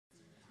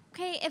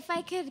Okay, if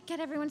I could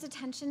get everyone's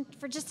attention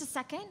for just a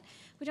second.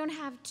 We don't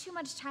have too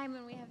much time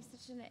and we have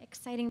such an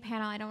exciting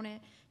panel. I don't want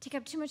to take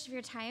up too much of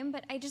your time,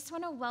 but I just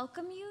want to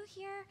welcome you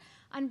here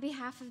on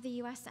behalf of the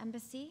U.S.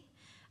 Embassy.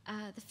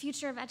 The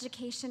future of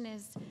education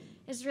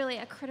is really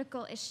a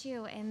critical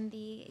issue in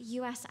the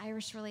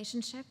U.S.-Irish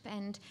relationship,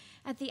 and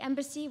at the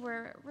Embassy,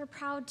 we're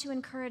proud to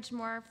encourage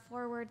more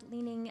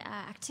forward-leaning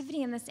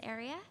activity in this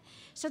area.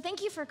 So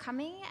thank you for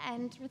coming,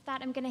 and with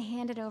that, I'm going to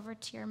hand it over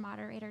to your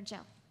moderator,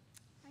 Jill.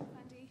 Thanks,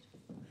 Andy.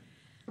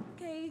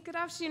 Okay, good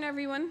afternoon,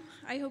 everyone.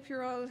 I hope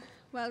you're all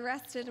well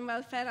rested and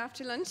well fed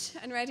after lunch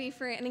and ready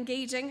for an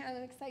engaging and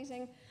an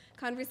exciting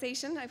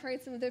conversation. I've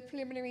heard some of the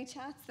preliminary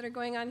chats that are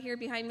going on here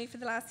behind me for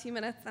the last few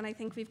minutes, and I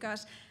think we've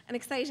got an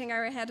exciting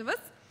hour ahead of us.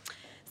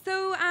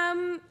 So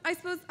I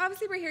suppose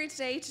obviously we're here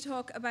today to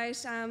talk about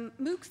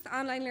MOOCs,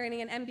 online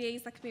learning, and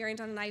MBAs that can be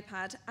earned on an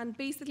iPad, and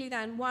basically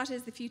then what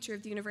is the future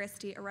of the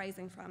university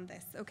arising from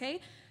this,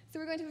 okay? So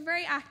we're going to have a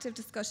very active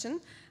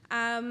discussion.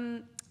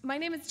 My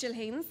name is Jill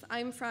Haynes.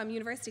 I'm from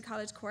University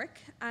College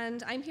Cork,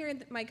 and I'm here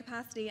in my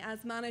capacity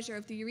as manager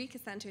of the Eureka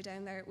Centre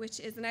down there,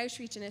 which is an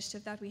outreach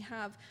initiative that we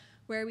have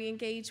where we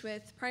engage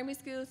with primary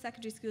school,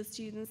 secondary school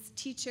students,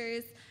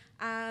 teachers,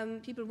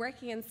 people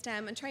working in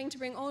STEM, and trying to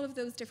bring all of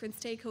those different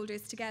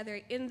stakeholders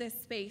together in this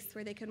space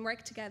where they can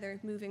work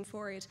together moving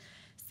forward.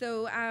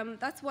 So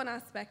that's one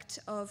aspect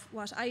of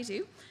what I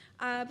do.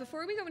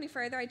 Before we go any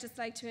further, I'd just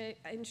like to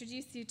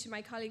introduce you to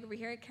my colleague over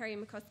here, Kerri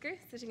McCusker,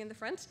 sitting in the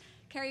front.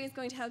 Kerri is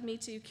going to help me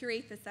to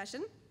curate this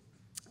session.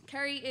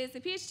 Kerri is a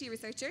PhD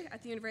researcher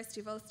at the University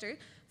of Ulster,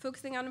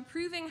 focusing on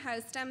improving how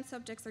STEM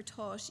subjects are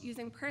taught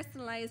using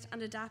personalised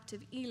and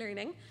adaptive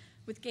e-learning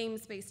with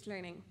games-based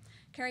learning.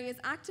 Kerri is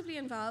actively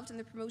involved in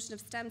the promotion of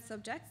STEM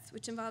subjects,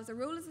 which involves a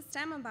role as a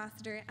STEM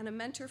ambassador and a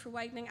mentor for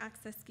widening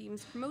access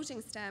schemes promoting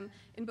STEM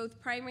in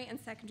both primary and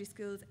secondary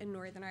schools in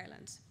Northern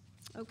Ireland.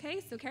 Okay,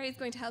 so Kerri is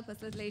going to help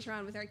us a little later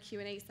on with our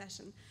Q&A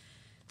session.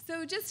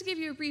 So just to give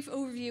you a brief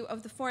overview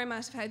of the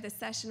format of how this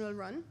session will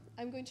run,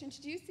 I'm going to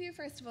introduce you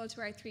first of all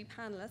to our three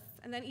panelists,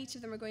 and then each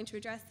of them are going to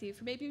address you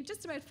for maybe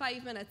just about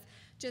 5 minutes,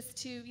 just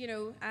to,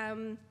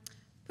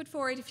 put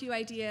forward a few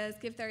ideas,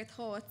 give their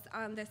thoughts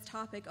on this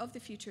topic of the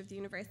future of the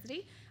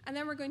university, and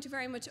then we're going to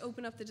very much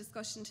open up the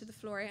discussion to the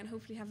floor and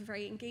hopefully have a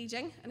very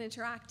engaging and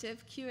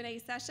interactive Q&A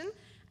session.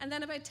 And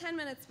then about 10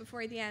 minutes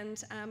before the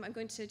end, I'm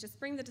going to just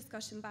bring the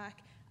discussion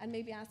back and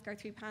maybe ask our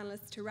three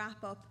panelists to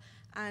wrap up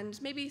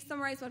and maybe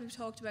summarize what we've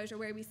talked about or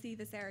where we see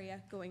this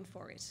area going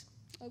forward.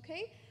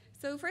 Okay,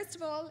 so first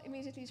of all,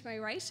 immediately to my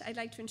right, I'd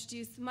like to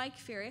introduce Mike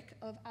Feerick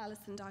of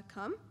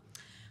Allison.com.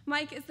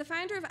 Mike is the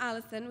founder of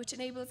Allison, which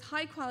enables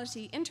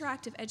high-quality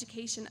interactive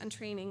education and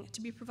training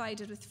to be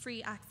provided with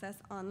free access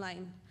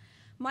online.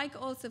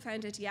 Mike also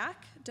founded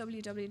Yak,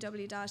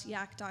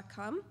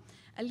 www.yak.com,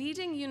 a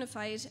leading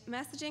unified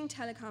messaging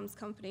telecoms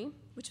company,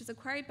 which was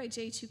acquired by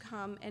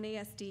J2Com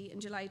NASD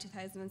in July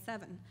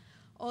 2007.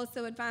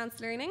 Also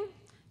Advanced Learning,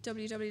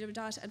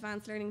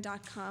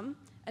 www.advancedlearning.com,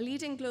 a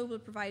leading global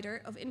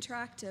provider of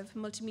interactive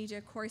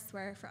multimedia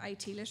courseware for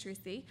IT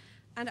literacy,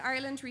 and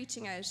Ireland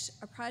Reaching Out,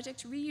 a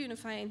project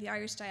reunifying the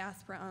Irish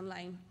diaspora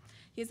online.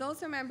 He is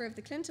also a member of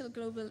the Clinton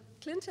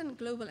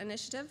Global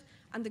Initiative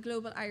and the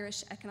Global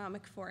Irish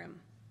Economic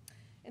Forum.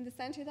 In the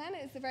centre then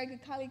is a very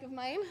good colleague of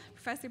mine,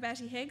 Professor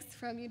Bettie Higgs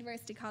from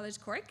University College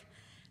Cork.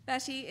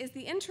 Bettie is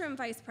the Interim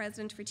Vice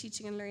President for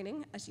Teaching and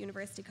Learning at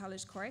University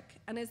College Cork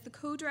and is the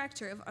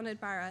co-director of Unad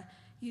Bara,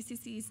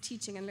 UCC's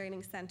Teaching and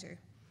Learning Centre.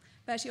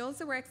 Bettie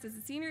also works as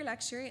a senior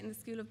lecturer in the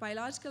School of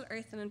Biological,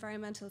 Earth and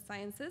Environmental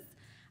Sciences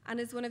and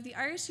is one of the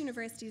Irish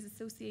Universities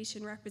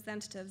Association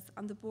representatives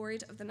on the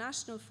board of the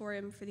National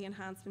Forum for the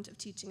Enhancement of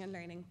Teaching and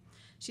Learning.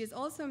 She is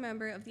also a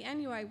member of the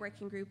NUI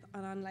Working Group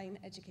on Online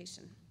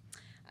Education.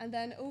 And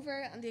then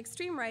over on the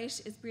extreme right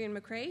is Brian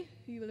MacCraith,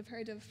 who you will have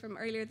heard of from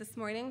earlier this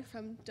morning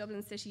from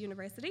Dublin City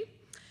University.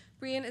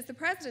 Brian is the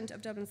president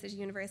of Dublin City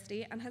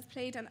University and has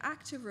played an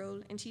active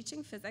role in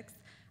teaching physics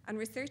and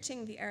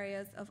researching the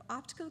areas of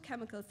optical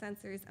chemical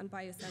sensors and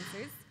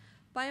biosensors,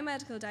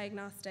 biomedical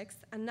diagnostics,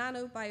 and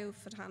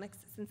nanobiophotomics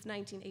since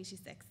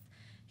 1986.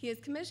 He is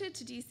committed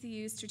to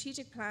DCU's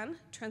strategic plan,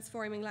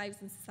 Transforming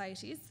Lives and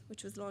Societies,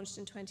 which was launched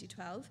in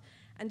 2012,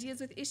 and deals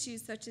with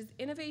issues such as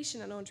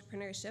innovation and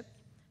entrepreneurship,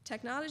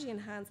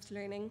 technology-enhanced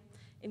learning,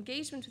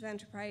 engagement with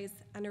enterprise,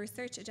 and a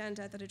research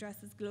agenda that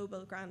addresses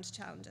global grand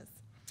challenges.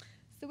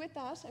 So with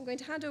that, I'm going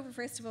to hand over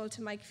first of all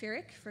to Mike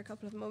Feerick for a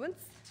couple of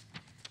moments.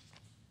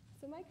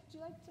 So Mike, would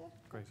you like to?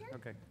 Great,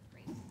 okay.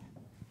 Great.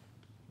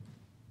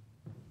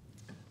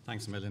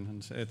 Thanks a million,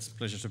 and it's a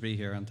pleasure to be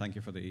here, and thank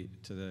you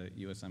to the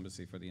US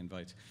Embassy for the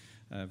invite.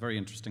 Very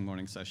interesting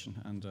morning session,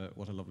 and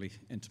what a lovely,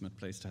 intimate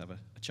place to have a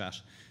chat.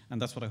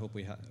 And that's what I hope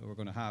we're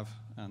going to have.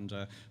 And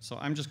so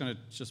I'm just going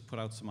to put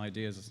out some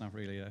ideas. It's not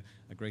really a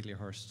greatly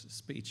rehearsed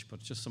speech, but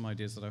just some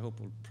ideas that I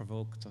hope will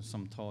provoke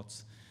some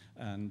thoughts,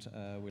 and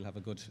we'll have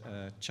a good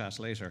chat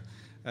later.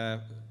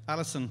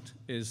 Allison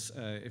is,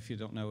 if you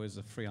don't know, is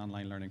a free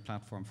online learning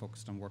platform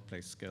focused on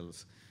workplace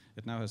skills.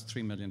 It now has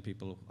 3 million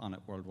people on it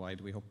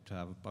worldwide. We hope to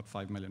have about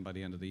 5 million by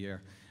the end of the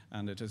year.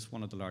 And it is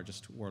one of the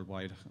largest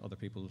worldwide. Other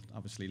people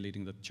obviously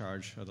leading the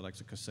charge are the likes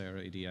of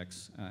Coursera,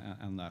 EDX,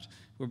 and that.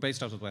 We're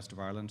based out of the west of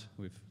Ireland.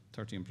 We've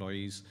 30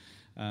 employees.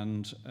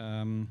 And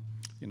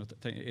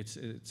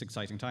it's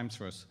exciting times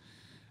for us.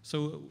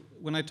 So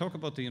when I talk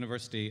about the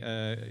university,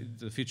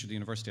 the future of the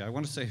university, I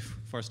want to say,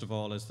 first of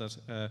all, is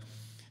that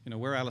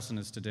where Alison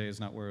is today is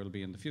not where it'll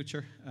be in the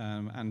future.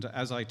 And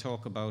as I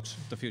talk about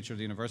the future of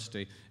the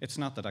university, it's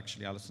not that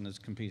actually Alison is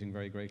competing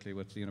very greatly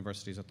with the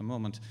universities at the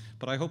moment,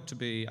 but I hope to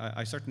be,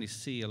 I certainly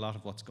see a lot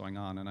of what's going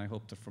on, and I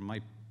hope that from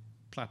my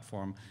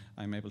platform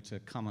I'm able to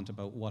comment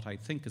about what I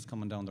think is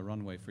coming down the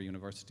runway for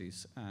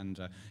universities. And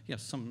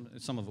yes,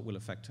 some of it will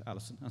affect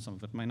Alison and some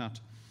of it may not.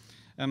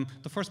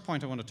 The first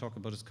point I want to talk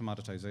about is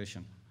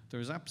commoditization. There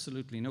is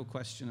absolutely no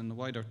question in the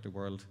wider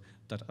world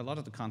that a lot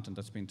of the content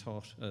that's been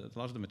taught, a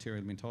lot of the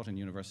material being taught in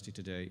university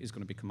today is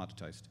going to be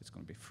commoditized. It's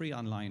going to be free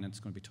online and it's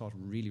going to be taught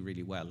really,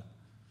 really well.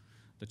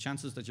 The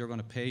chances that you're going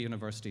to pay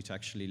university to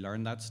actually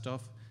learn that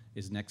stuff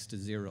is next to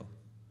zero.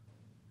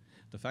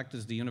 The fact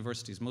is the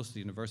universities, most of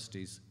the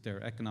universities,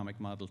 their economic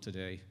model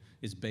today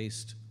is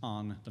based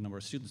on the number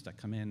of students that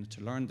come in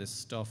to learn this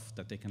stuff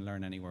that they can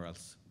learn anywhere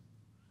else.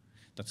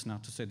 That's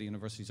not to say the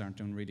universities aren't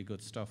doing really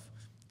good stuff,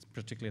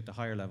 particularly at the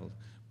higher level.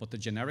 But the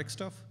generic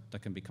stuff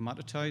that can be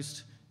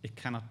commoditized, it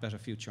cannot bet a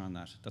future on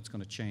that. That's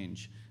going to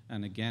change.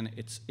 And again,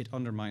 it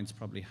undermines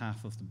probably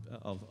half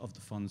of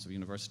the funds of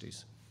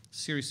universities.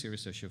 Serious,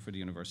 serious issue for the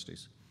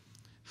universities.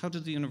 How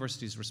did the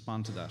universities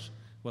respond to that?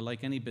 Well,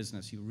 like any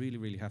business, you really,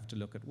 really have to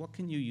look at what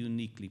can you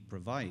uniquely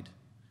provide?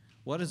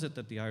 What is it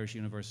that the Irish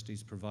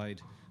universities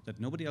provide that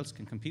nobody else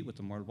can compete with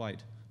them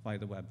worldwide via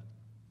the web?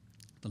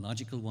 The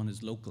logical one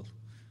is local.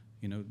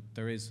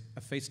 There is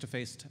a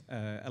face-to-face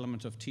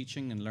element of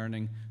teaching and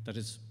learning that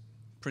is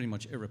pretty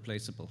much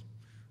irreplaceable.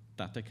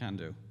 That they can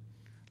do.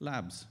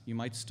 Labs. You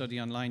might study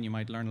online, you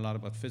might learn a lot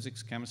about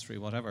physics, chemistry,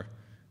 whatever,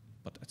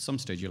 but at some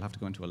stage you'll have to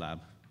go into a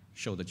lab,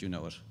 show that you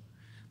know it.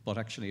 But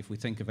actually, if we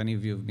think of any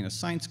of you who've been a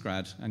science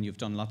grad and you've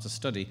done lots of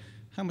study,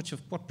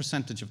 what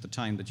percentage of the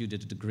time that you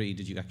did a degree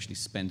did you actually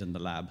spend in the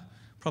lab?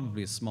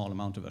 Probably a small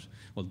amount of it.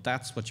 Well,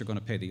 that's what you're going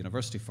to pay the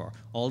university for.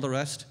 All the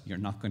rest, you're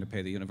not going to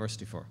pay the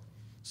university for.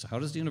 So how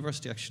does the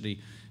university actually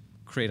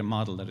create a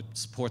model that it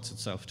supports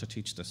itself to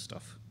teach this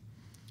stuff?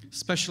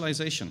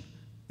 Specialization.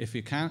 If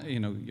you can't,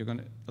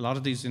 a lot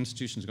of these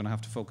institutions are going to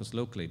have to focus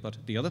locally, but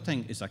the other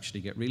thing is actually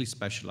get really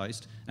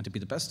specialized and to be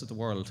the best of the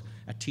world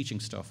at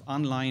teaching stuff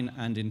online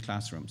and in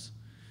classrooms.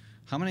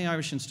 How many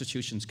Irish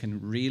institutions can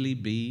really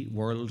be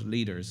world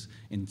leaders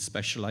in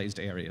specialized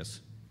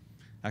areas?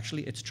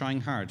 Actually, it's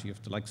trying hard. You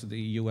have the likes of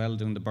the UL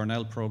doing the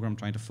Burnell program,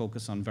 trying to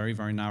focus on very,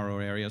 very narrow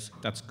areas.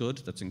 That's good,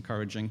 that's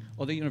encouraging.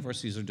 Other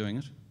universities are doing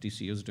it.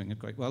 DCU is doing it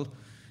quite well.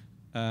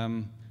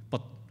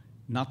 But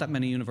not that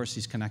many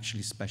universities can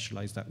actually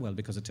specialize that well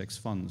because it takes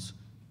funds.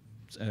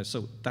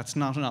 So that's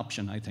not an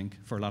option, I think,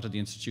 for a lot of the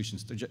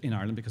institutions in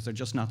Ireland because they're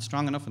just not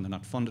strong enough and they're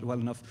not funded well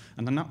enough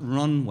and they're not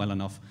run well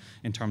enough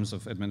in terms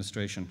of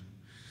administration.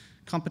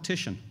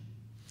 Competition.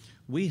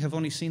 We have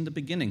only seen the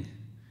beginning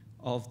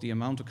of the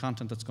amount of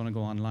content that's going to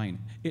go online.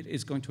 It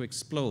is going to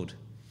explode.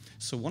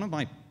 So one of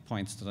my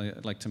points that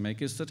I'd like to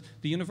make is that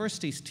the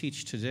universities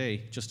teach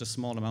today just a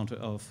small amount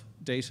of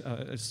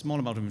data, a small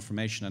amount of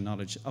information and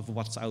knowledge of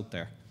what's out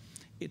there.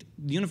 The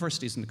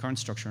universities in the current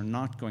structure are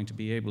not going to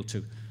be able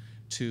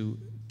to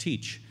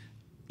teach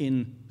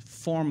in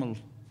formal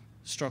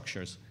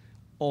structures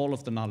all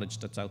of the knowledge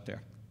that's out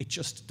there.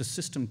 The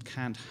system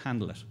can't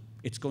handle it.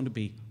 It's going to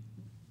be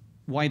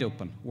wide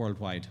open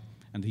worldwide.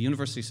 And the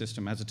university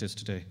system, as it is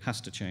today,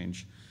 has to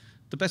change.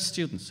 The best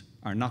students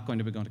are not going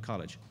to be going to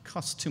college. It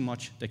costs too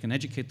much. They can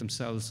educate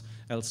themselves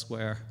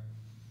elsewhere.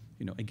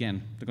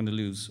 Again, they're going to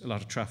lose a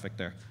lot of traffic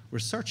there.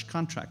 Research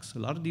contracts. A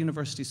lot of the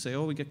universities say,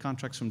 oh, we get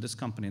contracts from this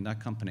company and that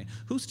company.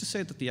 Who's to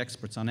say that the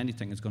experts on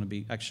anything is going to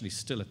be actually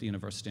still at the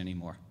university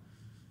anymore?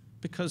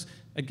 Because,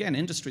 again,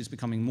 industry is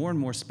becoming more and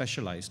more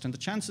specialized. And the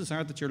chances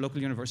are that your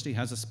local university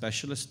has a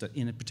specialist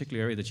in a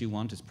particular area that you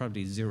want is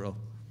probably zero.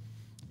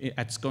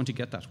 It's going to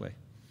get that way.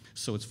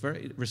 So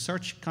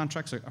research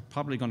contracts are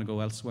probably going to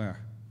go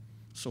elsewhere.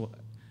 So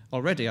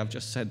already I've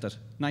just said that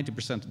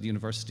 90% of the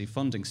university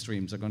funding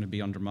streams are going to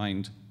be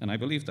undermined, and I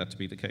believe that to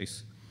be the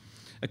case.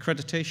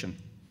 Accreditation.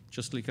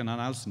 Just like on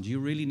Alison, do you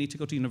really need to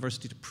go to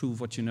university to prove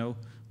what you know?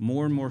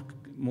 More and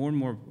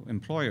more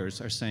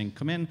employers are saying,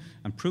 come in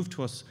and prove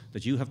to us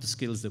that you have the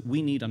skills that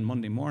we need on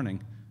Monday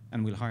morning,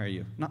 and we'll hire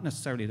you. Not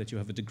necessarily that you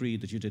have a degree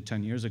that you did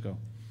 10 years ago.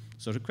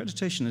 So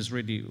accreditation is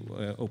really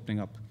opening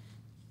up.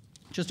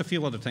 Just a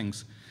few other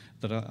things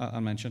that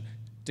I'll mention.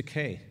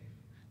 Decay.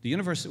 The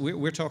university,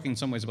 we're talking in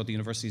some ways about the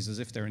universities as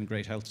if they're in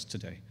great health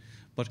today.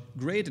 But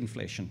grade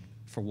inflation,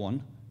 for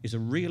one, is a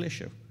real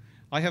issue.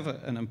 I have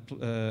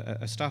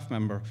a staff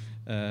member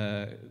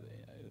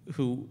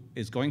who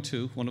is going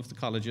to one of the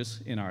colleges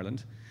in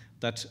Ireland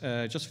that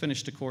just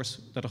finished a course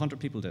that 100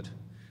 people did.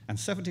 And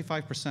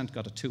 75%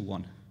 got a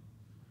 2-1.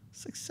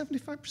 It's like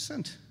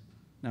 75%.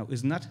 Now,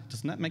 doesn't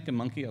that make a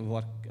monkey of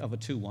a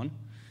 2-1?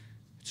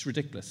 It's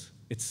ridiculous.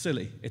 It's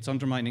silly. It's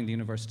undermining the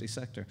university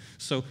sector.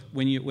 So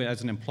when you,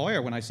 as an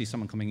employer, when I see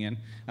someone coming in,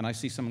 and I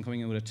see someone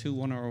coming in with a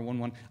 2-1 or a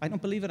 1-1, I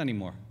don't believe it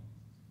anymore.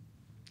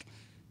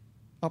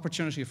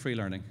 Opportunity of free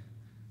learning.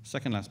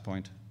 Second last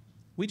point.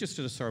 We just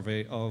did a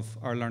survey of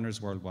our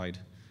learners worldwide.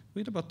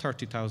 We had about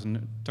 30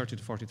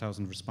 to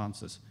 40,000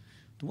 responses.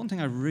 The one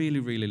thing I really,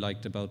 really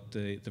liked about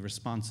the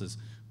responses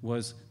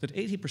was that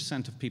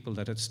 80% of people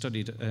that had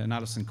studied an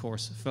Allison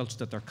course felt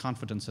that their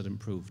confidence had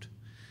improved.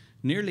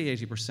 Nearly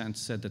 80%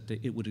 said that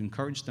it would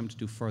encourage them to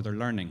do further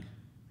learning.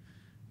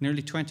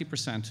 Nearly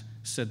 20%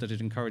 said that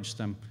it encouraged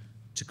them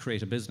to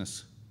create a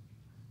business.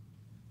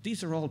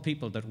 These are all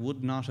people that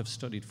would not have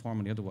studied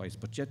formally otherwise,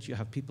 but yet you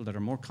have people that are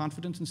more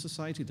confident in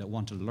society, that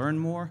want to learn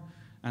more,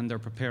 and they're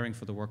preparing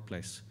for the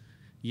workplace.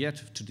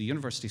 Yet, to the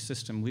university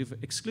system, we've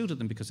excluded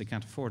them because they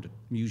can't afford it,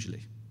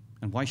 usually.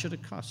 And why should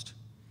it cost?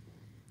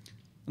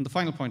 And the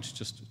final point,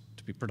 just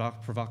to be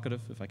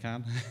provocative, if I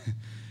can,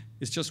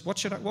 is just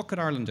what could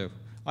Ireland do?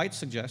 I'd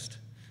suggest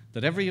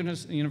that every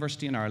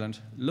university in Ireland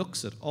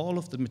looks at all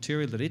of the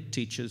material that it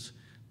teaches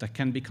that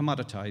can be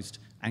commoditized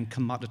and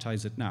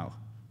commoditize it now,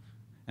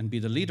 and be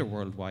the leader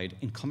worldwide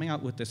in coming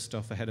out with this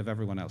stuff ahead of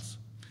everyone else.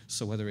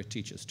 So whether it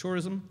teaches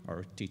tourism or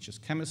it teaches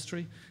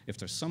chemistry, if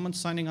there's someone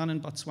signing on in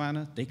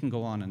Botswana, they can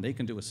go on and they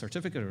can do a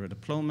certificate or a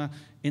diploma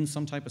in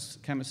some type of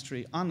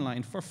chemistry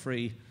online for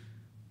free,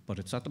 but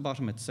it's at the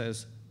bottom, it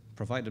says,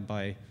 provided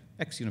by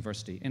X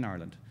university in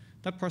Ireland.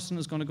 That person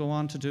is going to go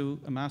on to do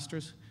a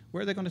master's.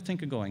 Where are they going to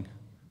think of going?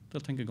 They'll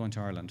think of going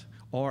to Ireland.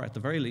 Or at the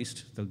very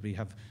least, they'll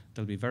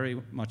be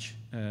very much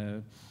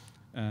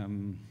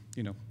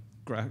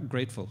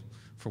grateful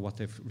for what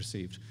they've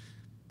received.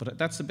 But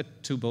that's a bit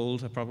too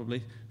bold,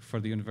 probably, for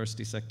the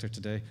university sector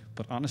today.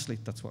 But honestly,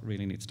 that's what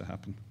really needs to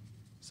happen.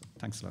 So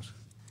thanks a lot.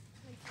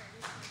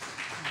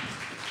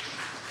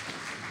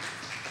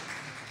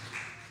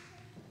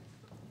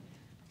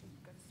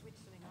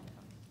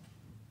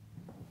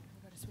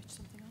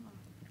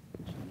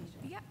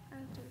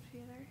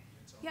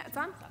 Yeah, it's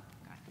on.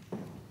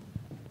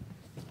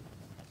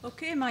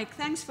 Okay, Mike,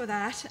 thanks for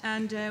that.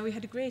 And we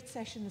had a great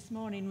session this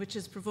morning, which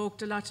has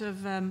provoked a lot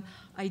of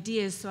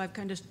ideas. So I've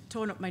kind of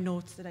torn up my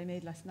notes that I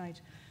made last night.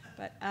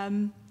 But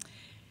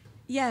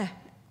yeah,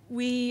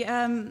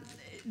 the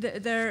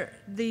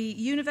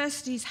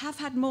universities have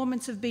had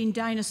moments of being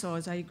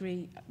dinosaurs, I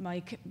agree,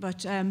 Mike. But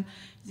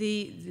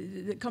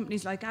the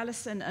companies like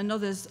Allison and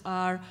others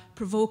are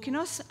provoking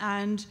us,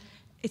 and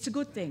it's a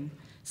good thing.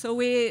 So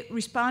we're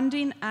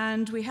responding,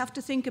 and we have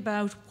to think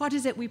about what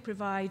is it we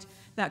provide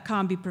that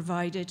can't be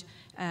provided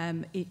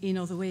in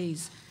other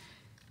ways.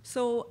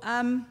 So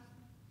I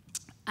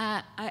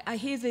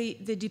hear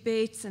the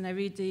debates, and I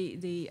read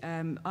the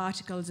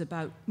articles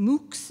about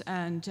MOOCs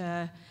and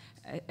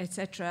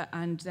etc.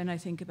 And then I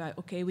think about,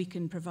 okay, we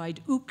can provide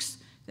OOCs.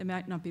 They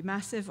might not be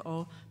massive,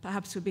 or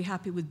perhaps we'll be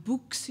happy with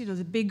books, you know,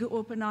 the big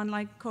open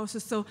online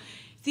courses. So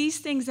these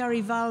things are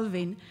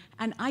evolving,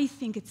 and I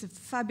think it's a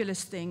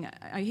fabulous thing.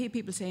 I hear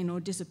people saying, oh,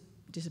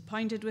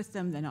 disappointed with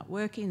them, they're not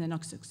working, they're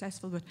not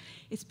successful, but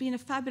it's been a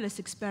fabulous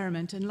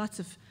experiment, and lots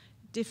of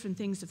different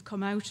things have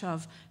come out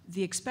of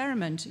the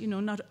experiment. You know,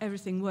 not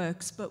everything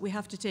works, but we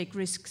have to take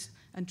risks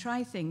and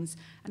try things.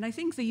 And I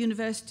think the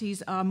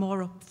universities are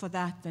more up for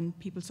that than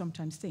people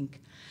sometimes think.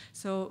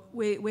 So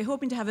we're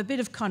hoping to have a bit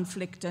of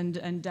conflict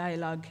and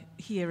dialogue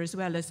here as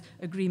well as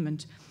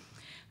agreement.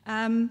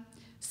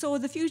 So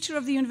the future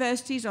of the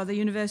universities, or the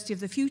university of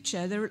the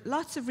future, there are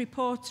lots of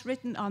reports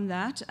written on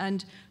that.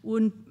 And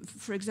one,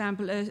 for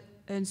example,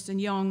 Ernst &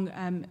 Young,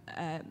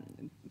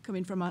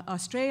 coming from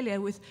Australia,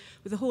 with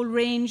a whole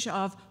range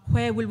of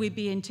where will we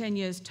be in 10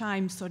 years'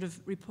 time sort of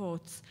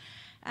reports.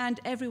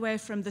 And everywhere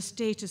from the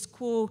status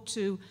quo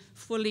to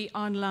fully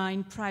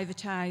online,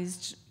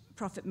 privatized,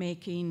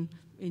 profit-making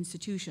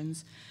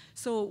institutions.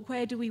 So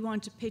where do we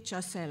want to pitch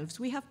ourselves?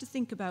 We have to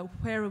think about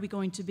where are we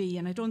going to be,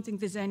 and I don't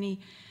think there's any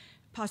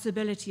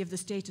possibility of the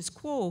status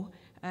quo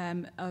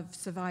of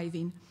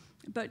surviving.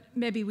 But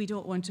maybe we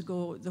don't want to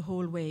go the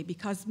whole way,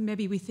 because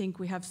maybe we think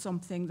we have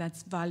something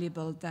that's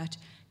valuable that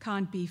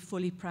can't be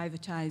fully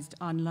privatized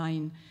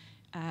online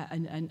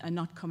and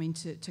not coming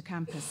to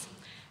campus.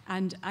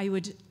 And I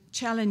would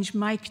challenge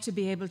Mike to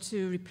be able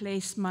to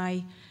replace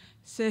my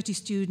 30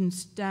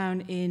 students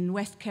down in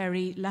West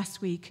Kerri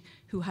last week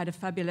who had a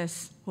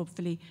fabulous,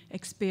 hopefully,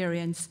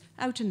 experience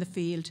out in the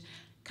field,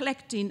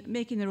 collecting,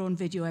 making their own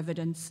video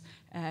evidence,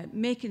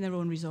 making their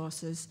own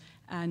resources,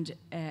 and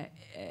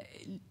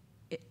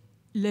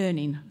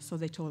learning, so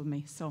they told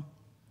me. So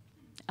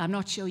I'm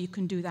not sure you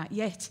can do that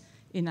yet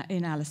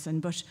in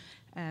Allison, but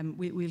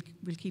we'll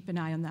keep an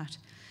eye on that.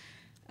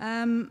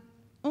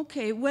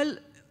 Okay, well,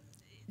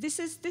 this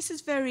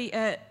is very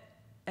a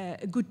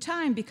good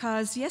time,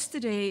 because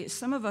yesterday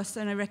some of us,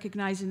 and I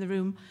recognise in the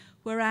room,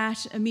 were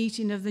at a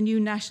meeting of the new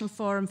National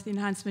Forum for the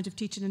Enhancement of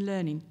Teaching and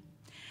Learning.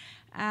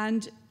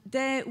 And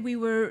there we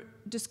were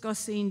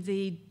discussing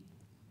the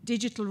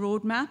digital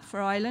roadmap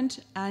for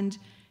Ireland, and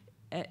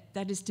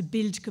that is to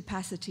build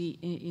capacity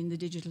in the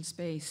digital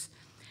space.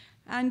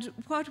 And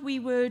what we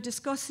were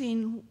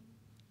discussing,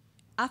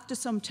 after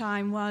some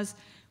time was,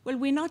 well,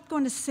 we're not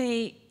going to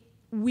say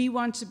we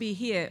want to be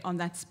here on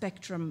that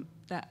spectrum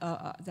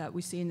that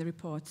we see in the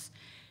reports.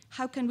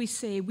 How can we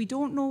say we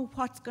don't know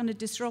what's going to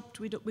disrupt,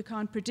 we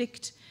can't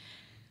predict,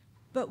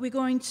 but we're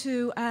going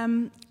to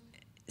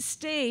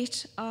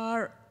state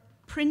our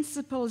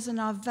principles and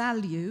our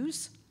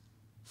values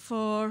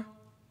for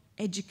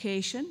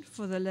education,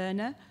 for the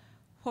learner,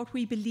 what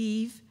we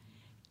believe,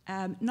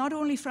 not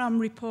only from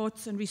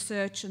reports and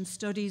research and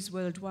studies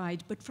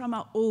worldwide, but from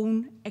our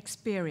own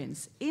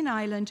experience. In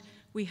Ireland,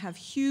 we have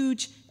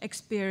huge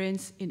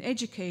experience in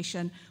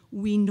education.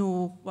 We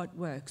know what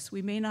works.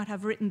 We may not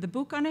have written the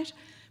book on it,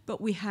 but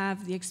we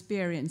have the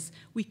experience.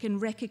 We can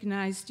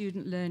recognize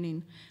student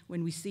learning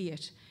when we see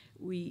it.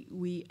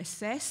 We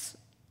assess,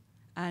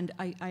 and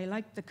I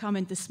like the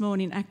comment this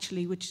morning,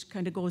 actually, which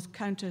kind of goes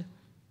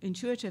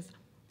counterintuitive,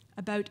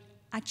 about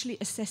actually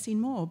assessing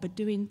more, but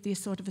doing the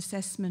sort of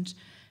assessment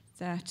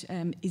that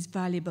is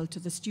valuable to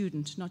the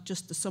student, not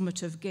just the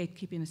summative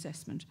gatekeeping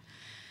assessment.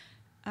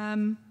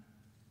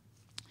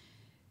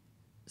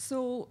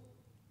 So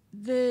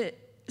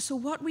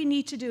what we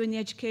need to do in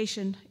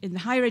the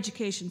higher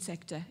education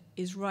sector,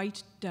 is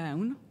write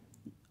down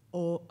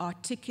or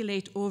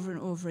articulate over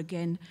and over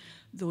again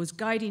those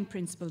guiding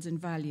principles and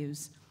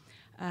values,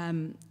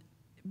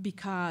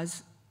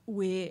 because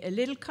we're a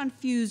little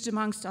confused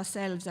amongst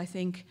ourselves, I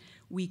think.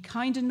 We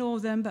kind of know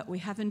them, but we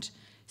haven't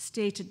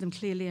stated them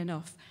clearly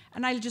enough.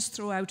 And I'll just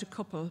throw out a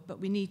couple, but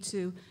we need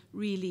to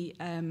really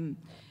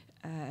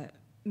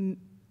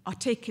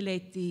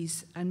articulate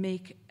these and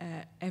make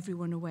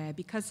everyone aware.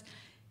 Because,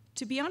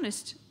 to be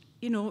honest,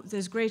 you know,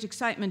 there's great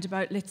excitement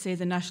about, let's say,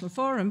 the National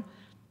Forum,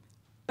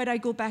 but I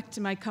go back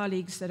to my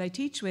colleagues that I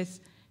teach with,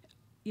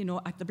 you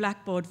know, at the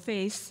blackboard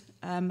face,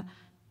 and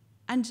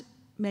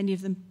many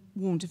of them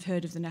won't have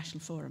heard of the National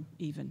Forum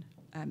even.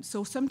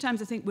 So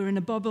sometimes I think we're in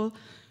a bubble.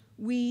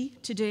 We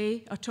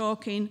today are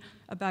talking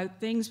about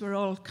things, we're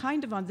all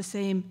kind of on the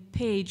same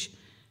page,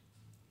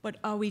 but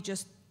are we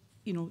just,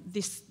 you know,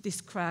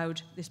 this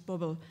crowd, this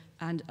bubble,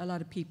 and a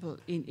lot of people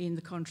in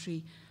the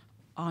country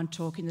aren't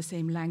talking the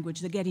same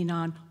language. They're getting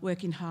on,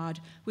 working hard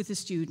with the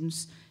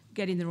students,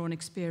 getting their own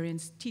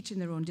experience, teaching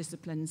their own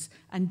disciplines,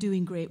 and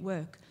doing great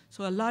work.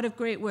 So a lot of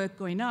great work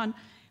going on.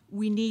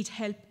 We need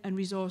help and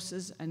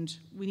resources, and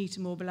we need to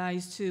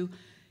mobilise to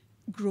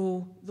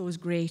grow those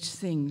great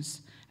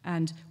things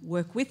and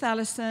work with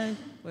Alison,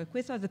 work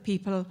with other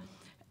people,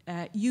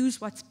 use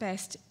what's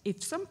best.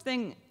 If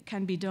something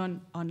can be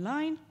done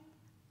online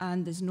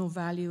and there's no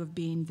value of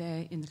being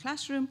there in the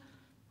classroom,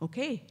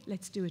 okay,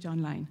 let's do it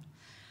online.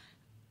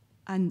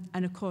 And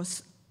of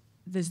course,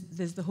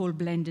 there's the whole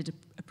blended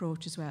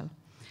approach as well.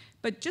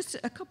 But just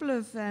a couple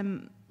of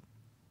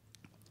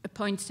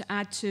points to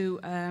add to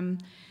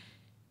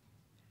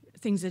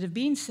things that have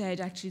been said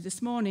actually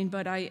this morning,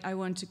 but I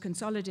want to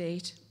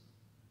consolidate.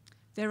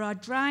 There are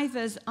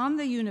drivers on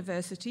the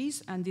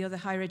universities and the other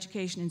higher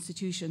education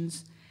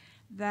institutions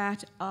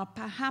that are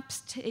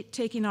perhaps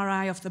taking our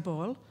eye off the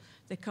ball.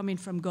 They're coming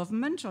from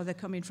government or they're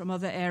coming from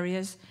other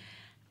areas.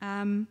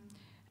 And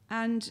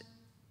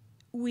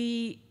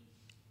we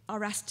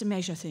are asked to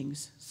measure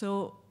things.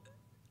 So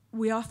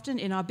we often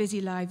in our busy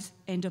lives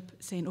end up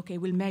saying, okay,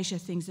 we'll measure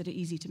things that are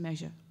easy to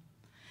measure.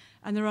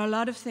 And there are a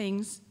lot of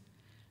things,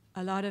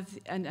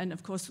 and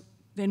of course,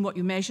 then what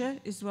you measure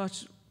is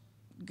what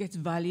gets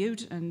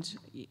valued, and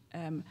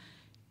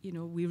you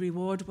know, we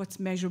reward what's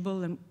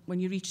measurable and when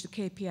you reach the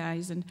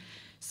KPIs. And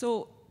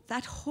so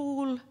that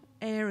whole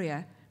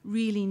area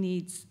really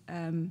needs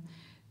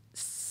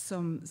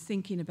some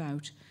thinking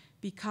about,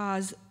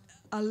 because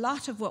a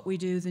lot of what we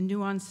do, the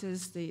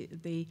nuances,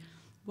 the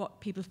what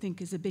people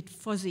think is a bit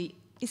fuzzy,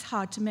 is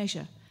hard to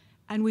measure.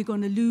 And we're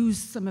going to lose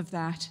some of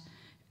that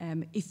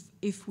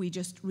if we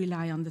just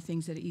rely on the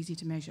things that are easy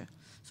to measure.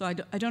 So I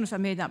don't know if I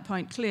made that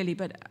point clearly,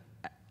 but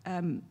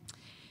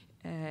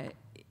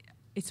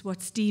it's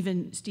what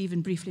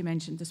Stephen briefly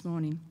mentioned this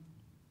morning.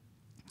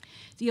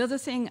 The other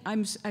thing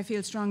I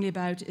feel strongly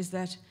about is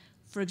that,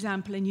 for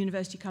example, in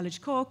University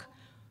College Cork,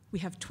 we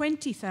have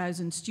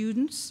 20,000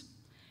 students,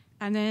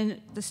 and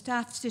then the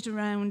staff sit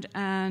around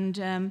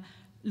and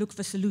look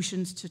for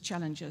solutions to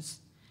challenges.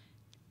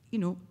 You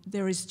know,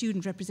 there is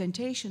student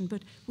representation,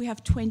 but we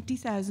have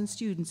 20,000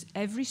 students.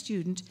 Every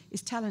student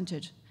is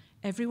talented.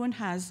 Everyone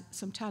has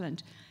some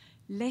talent.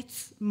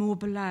 Let's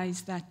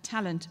mobilize that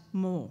talent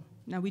more.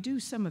 Now, we do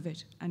some of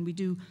it, and we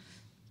do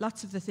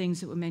lots of the things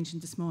that were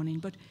mentioned this morning,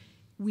 but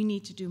we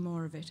need to do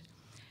more of it.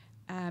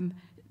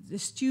 The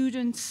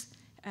students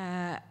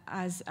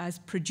as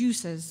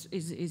producers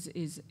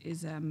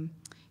is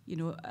you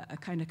know, a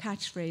kind of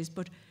catchphrase,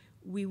 but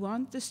we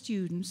want the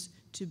students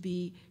to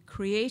be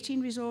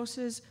creating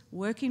resources,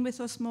 working with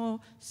us more,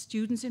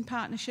 students in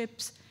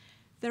partnerships.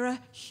 There are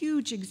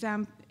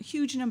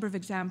huge number of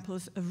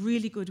examples of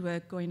really good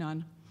work going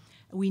on.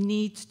 We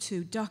need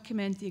to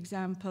document the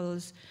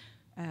examples,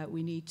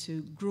 we need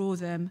to grow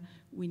them,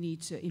 we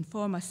need to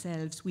inform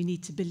ourselves, we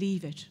need to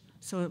believe it.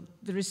 So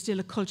there is still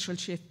a cultural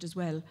shift as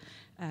well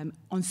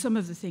on some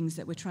of the things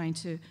that we're trying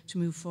to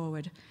move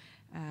forward.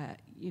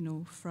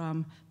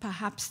 from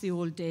perhaps the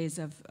old days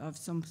of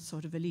some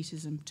sort of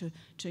elitism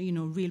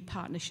to real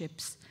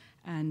partnerships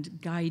and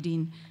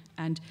guiding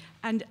and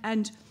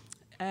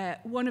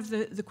one of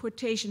the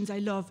quotations I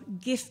love,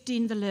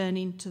 gifting the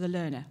learning to the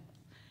learner.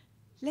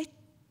 Let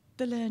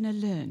the learner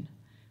learn.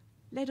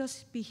 Let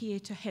us be here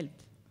to help.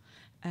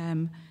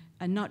 And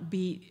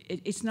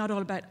it's not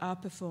all about our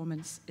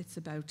performance, it's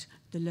about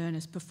the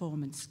learner's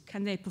performance.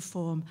 Can they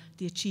perform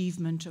the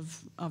achievement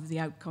of the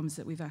outcomes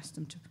that we've asked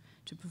them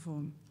to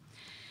perform?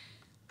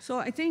 So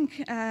I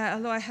think,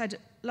 although I had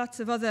lots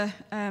of other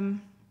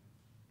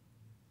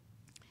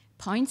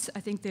points, I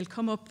think they'll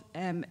come up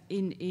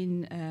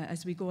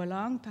as we go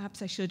along.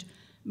 Perhaps I should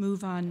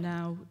move on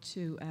now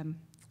to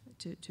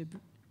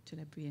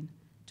let Brian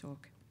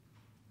talk.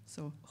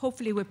 So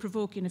hopefully we're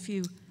provoking a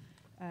few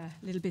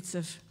little bits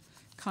of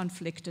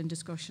conflict and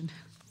discussion.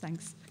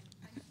 Thanks.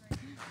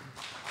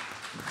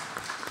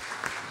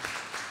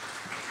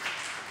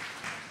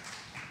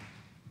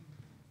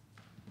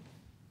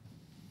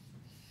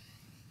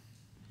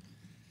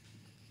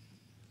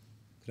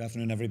 Good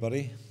afternoon,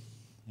 everybody.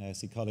 I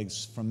see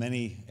colleagues from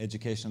many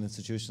educational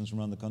institutions from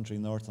around the country,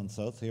 north and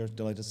south here.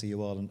 Delighted to see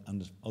you all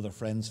and other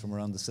friends from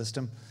around the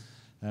system.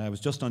 I was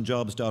just on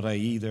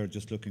jobs.ie there,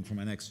 just looking for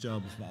my next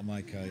job,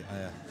 Mike.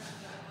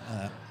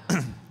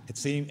 It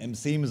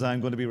seems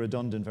I'm going to be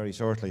redundant very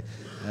shortly.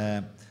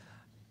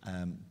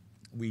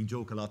 We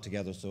joke a lot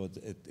together, so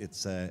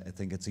I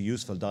think it's a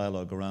useful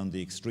dialogue around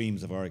the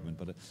extremes of argument.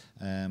 But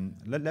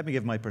let me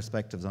give my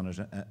perspectives on it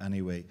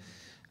anyway.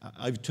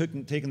 I've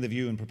taken the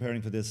view in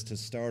preparing for this to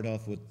start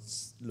off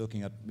with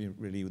looking at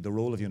really the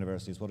role of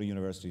universities, what are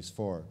universities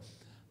for,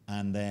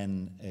 and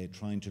then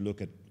trying to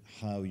look at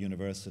how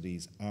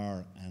universities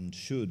are and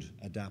should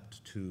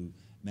adapt to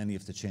many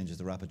of the changes,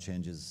 the rapid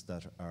changes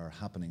that are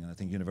happening. And I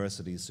think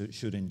universities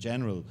should in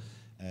general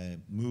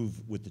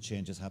move with the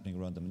changes happening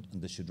around them, and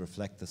they should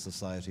reflect the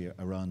society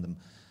around them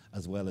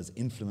as well as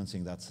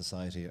influencing that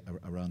society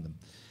around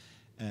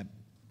them.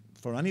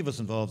 For any of us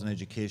involved in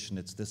education,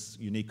 it's this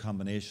unique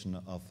combination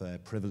of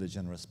privilege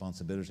and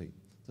responsibility.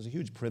 There's a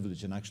huge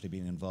privilege in actually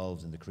being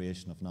involved in the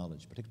creation of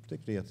knowledge,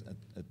 particularly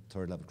at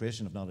third level.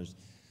 Creation of knowledge,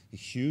 a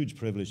huge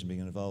privilege in being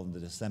involved in the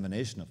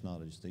dissemination of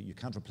knowledge. That you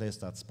can't replace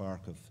that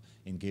spark of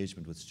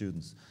engagement with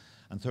students.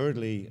 And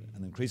thirdly,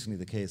 and increasingly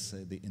the case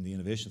in the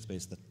innovation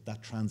space,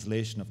 that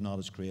translation of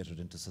knowledge created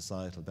into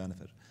societal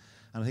benefit.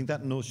 And I think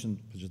that notion,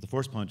 which is the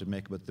first point I'd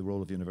make about the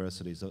role of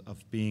universities,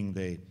 of being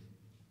the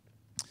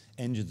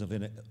engines of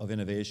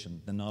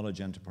innovation, the knowledge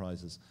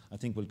enterprises, I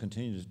think will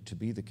continue to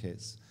be the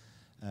case.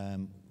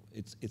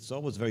 It's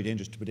always very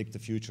dangerous to predict the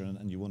future,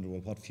 and you wonder,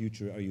 well, what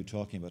future are you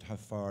talking about? How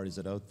far is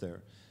it out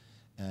there?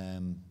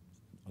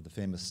 Or the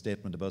famous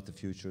statement about the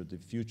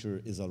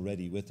future is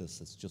already with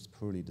us, it's just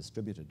poorly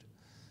distributed.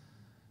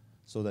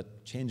 So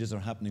that changes are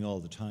happening all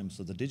the time.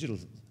 So the digital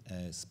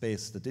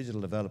space, the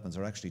digital developments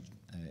are actually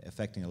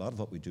affecting a lot of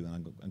what we do.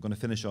 And I'm going to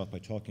finish off by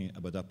talking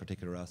about that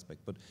particular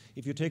aspect. But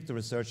if you take the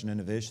research and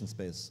innovation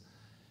space,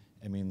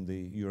 I mean,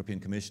 the European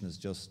Commission has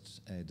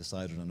just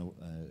decided on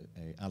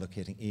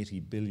allocating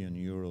 €80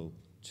 billion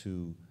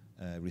to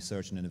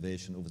research and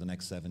innovation over the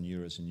next 7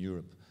 years in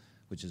Europe,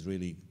 which is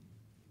really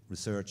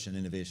research and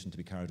innovation to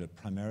be carried out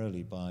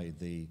primarily by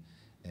the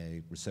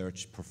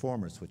research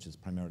performers, which is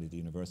primarily the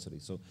university.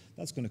 So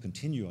that's going to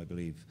continue, I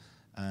believe.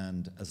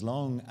 And as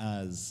long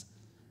as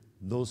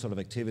those sort of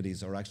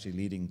activities are actually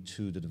leading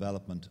to the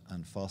development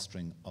and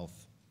fostering of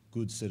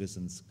good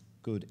citizens,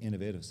 good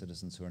innovative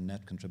citizens who are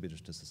net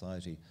contributors to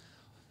society,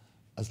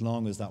 as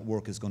long as that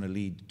work is going to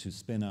lead to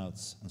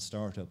spin-outs and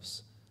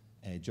startups,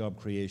 job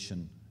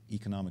creation,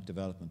 economic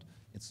development,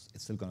 it's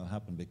still going to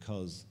happen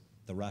because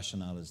the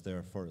rationale is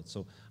there for it.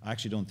 So I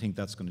actually don't think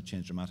that's going to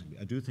change dramatically.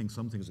 I do think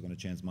some things are going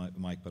to change,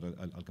 Mike, but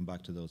I'll come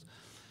back to those.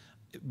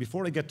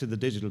 Before I get to the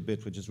digital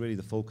bit, which is really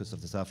the focus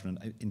of this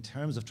afternoon, in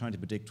terms of trying to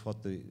predict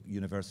what the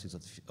universities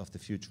of the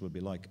future will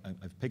be like,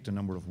 I've picked a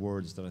number of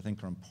words that I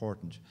think are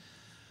important.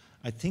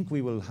 I think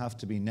we will have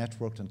to be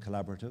networked and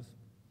collaborative.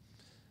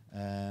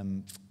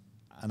 And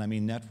I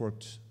mean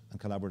networked and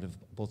collaborative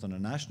both on a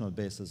national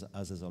basis,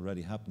 as is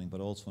already happening,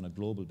 but also on a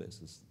global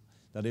basis.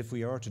 That if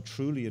we are to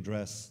truly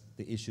address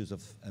the issues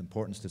of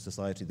importance to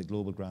society, the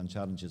global grand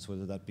challenges,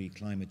 whether that be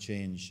climate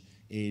change,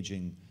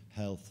 aging,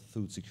 health,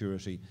 food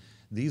security,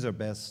 these are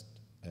best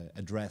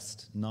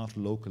addressed not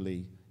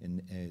locally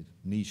in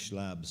niche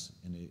labs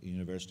in a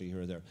university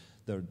here or there.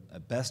 They're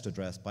best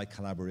addressed by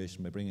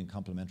collaboration, by bringing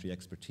complementary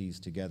expertise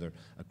together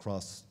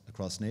across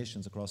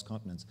nations, across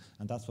continents,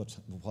 and that's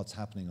what's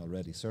happening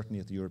already, certainly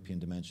at the European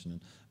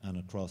dimension and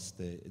across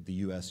the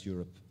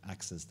US-Europe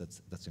axis.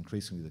 That's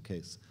increasingly the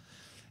case.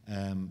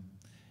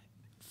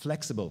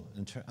 Flexible,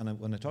 and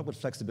when I talk about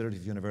flexibility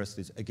of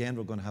universities, again,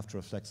 we're going to have to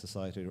reflect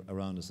society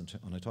around us. And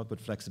when I talk about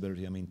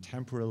flexibility, I mean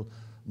temporal,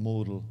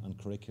 modal, and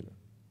curricular.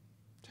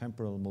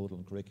 Temporal, modal,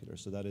 and curricular.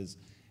 So that is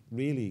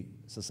really,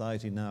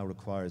 society now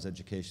requires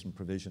education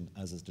provision,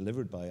 as is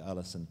delivered by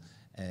Alison,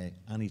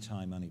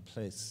 anytime, any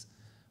place.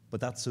 But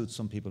that suits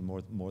some people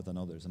more than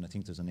others, and I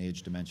think there's an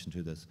age dimension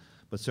to this.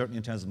 But certainly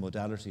in terms of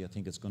modality, I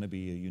think it's going to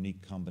be a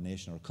unique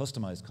combination or a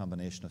customized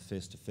combination of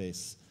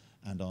face-to-face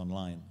and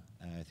online.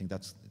 I think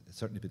that's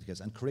certainly the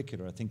case. And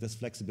curricular, I think this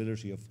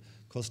flexibility of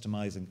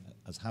customizing,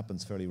 as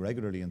happens fairly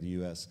regularly in the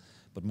US,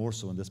 but more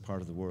so in this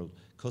part of the world,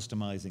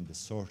 customizing the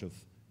sort of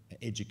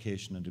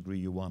education and degree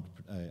you want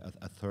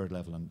at third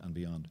level and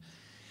beyond.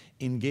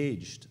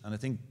 Engaged, and I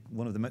think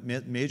one of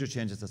the major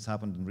changes that's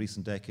happened in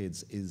recent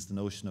decades is the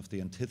notion of the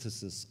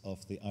antithesis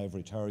of the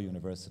ivory tower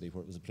university,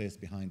 where it was a place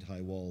behind high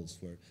walls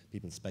where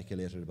people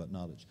speculated about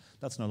knowledge.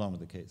 That's no longer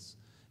the case.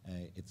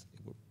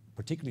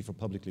 Particularly for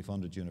publicly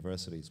funded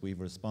universities, we have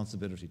a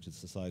responsibility to the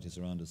societies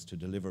around us to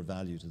deliver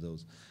value to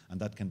those, and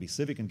that can be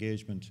civic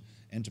engagement,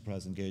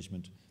 enterprise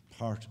engagement,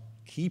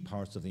 key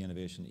parts of the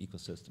innovation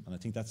ecosystem. And I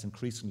think that's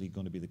increasingly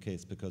going to be the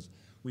case, because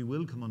we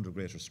will come under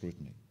greater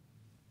scrutiny,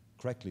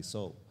 correctly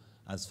so,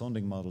 as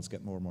funding models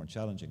get more and more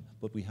challenging,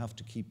 but we have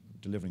to keep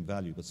delivering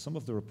value. But some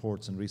of the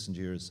reports in recent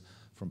years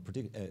from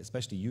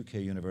especially UK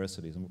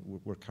universities, and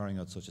we're carrying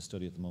out such a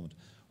study at the moment,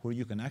 where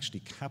you can actually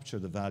capture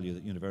the value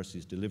that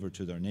universities deliver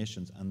to their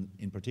nations, and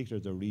in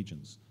particular their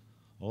regions.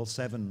 All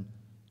 7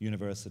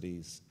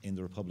 universities in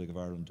the Republic of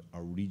Ireland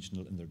are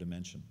regional in their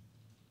dimension,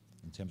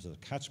 in terms of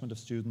the catchment of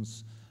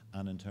students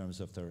and in terms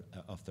of their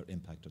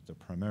impact. They're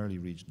primarily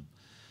regional.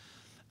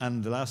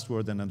 And the last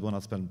word then, and the one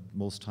I'll spend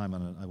most time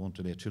on, and I won't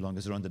delay too long,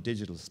 is around the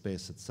digital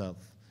space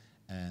itself.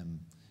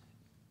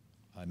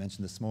 I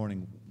mentioned this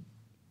morning,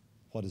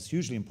 what is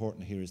hugely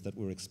important here is that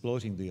we're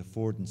exploiting the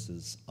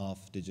affordances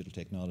of digital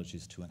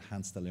technologies to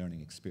enhance the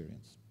learning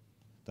experience.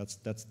 That's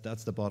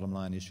the bottom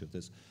line issue of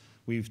this.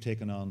 We've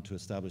taken on to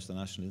establish the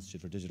National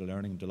Institute for Digital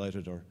Learning. I'm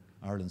delighted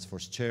Ireland's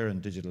first chair in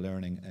digital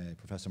learning,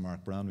 Professor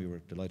Mark Brown. We were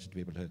delighted to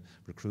be able to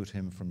recruit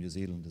him from New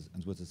Zealand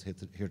and with us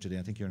here today.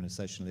 I think you're in a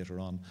session later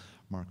on,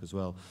 Mark, as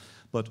well.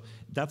 But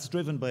that's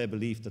driven by a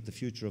belief that the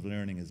future of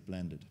learning is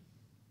blended.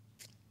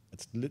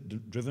 It's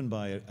driven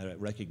by a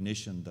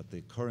recognition that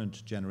the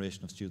current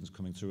generation of students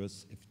coming through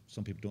us, if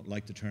some people don't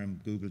like the term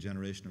Google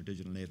generation or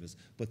digital natives,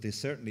 but they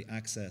certainly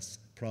access,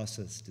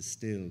 process,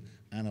 distill,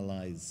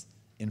 analyze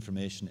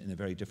information in a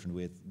very different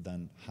way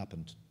than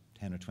happened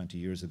 10 or 20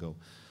 years ago.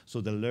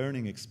 So the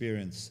learning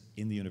experience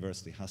in the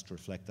university has to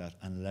reflect that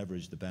and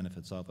leverage the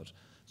benefits of it.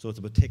 So it's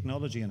about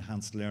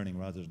technology-enhanced learning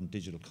rather than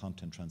digital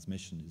content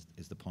transmission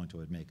is the point I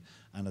would make.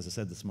 And as I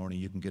said this morning,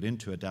 you can get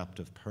into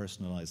adaptive,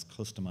 personalized,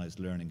 customized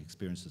learning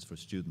experiences for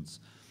students.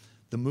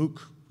 The MOOC,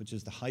 which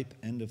is the hype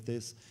end of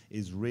this,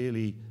 is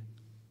really,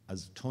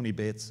 as Tony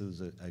Bates,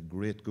 who's a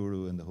great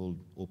guru in the whole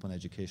open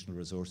educational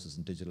resources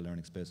and digital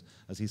learning space,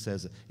 as he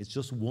says, it's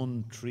just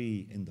one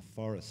tree in the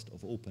forest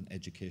of open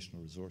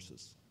educational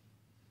resources.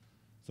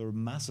 So there are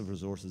massive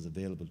resources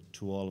available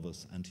to all of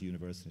us and to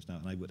universities now.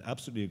 And I would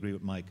absolutely agree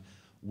with Mike.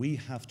 We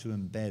have to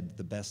embed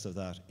the best of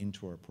that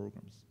into our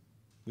programs.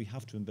 We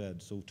have to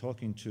embed. So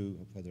talking to,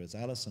 whether it's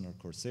Allison or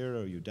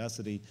Coursera or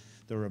Udacity,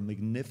 there are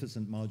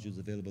magnificent modules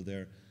available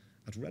there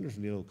at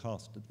relatively low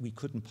cost that we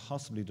couldn't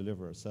possibly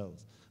deliver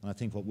ourselves. And I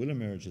think what will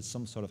emerge is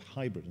some sort of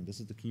hybrid, and this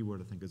is the key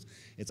word I think, is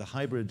it's a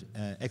hybrid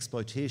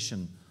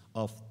exploitation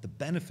of the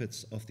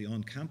benefits of the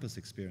on-campus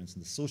experience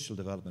and the social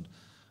development.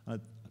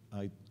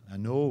 I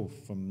know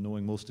from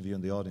knowing most of you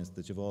in the audience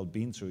that you've all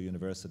been through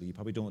university. You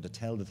probably don't want to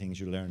tell the things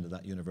you learned at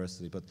that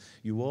university, but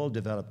you all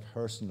developed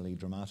personally,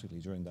 dramatically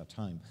during that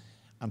time.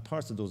 And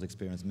parts of those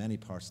experiences, many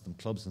parts of them,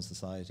 clubs and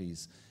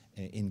societies,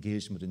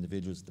 engagement with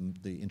individuals,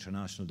 the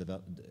international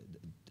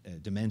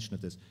dimension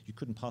of this, you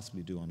couldn't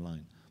possibly do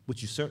online.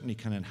 But you certainly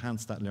can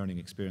enhance that learning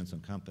experience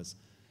on campus,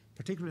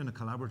 particularly on a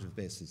collaborative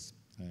basis.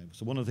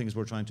 So one of the things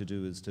we're trying to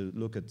do is to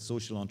look at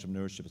social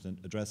entrepreneurship and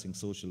addressing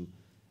social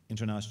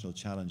international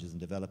challenges in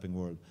the developing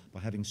world by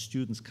having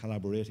students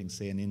collaborating,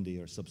 say, in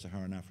India or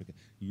sub-Saharan Africa,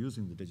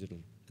 using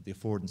the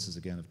affordances,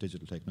 again, of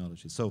digital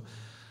technology. So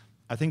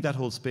I think that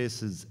whole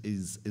space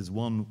is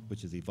one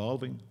which is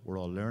evolving. We're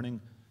all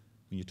learning.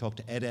 When you talk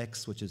to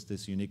edX, which is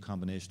this unique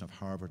combination of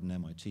Harvard and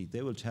MIT,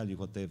 they will tell you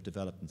what they've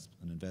developed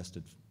and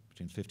invested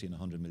between $50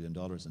 and $100 million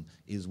in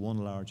is one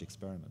large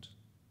experiment.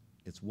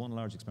 It's one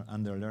large experiment,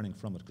 and they're learning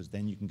from it, because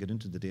then you can get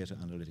into the data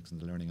analytics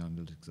and the learning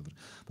analytics of it.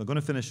 But I'm going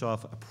to finish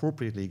off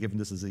appropriately, given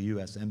this is a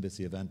US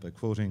Embassy event, by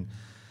quoting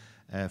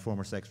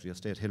former Secretary of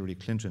State Hillary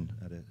Clinton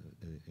at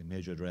a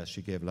major address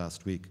she gave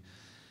last week.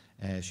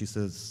 She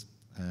says,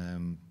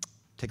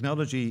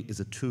 technology is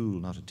a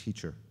tool, not a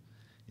teacher.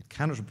 It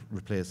cannot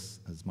replace,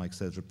 as Mike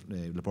says,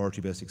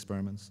 laboratory-based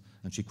experiments.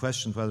 And she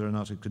questioned whether or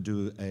not it could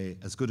do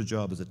as good a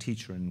job as a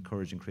teacher in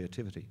encouraging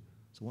creativity.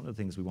 So one of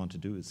the things we want to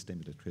do is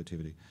stimulate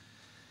creativity.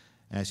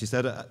 She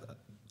said,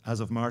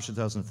 as of March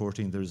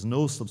 2014, there is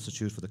no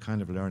substitute for the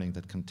kind of learning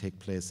that can take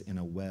place in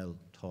a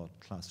well-taught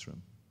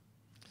classroom.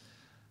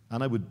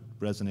 And I would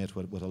resonate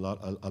with a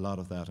lot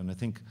of that. And I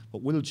think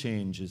what will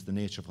change is the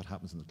nature of what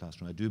happens in the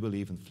classroom. I do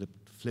believe in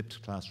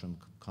flipped classroom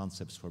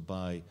concepts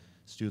whereby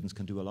students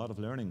can do a lot of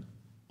learning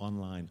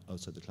online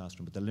outside the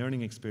classroom, but the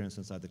learning experience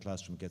inside the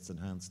classroom gets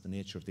enhanced, the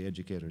nature of the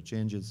educator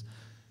changes,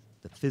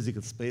 the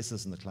physical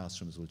spaces in the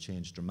classrooms will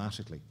change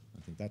dramatically.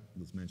 I think that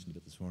was mentioned a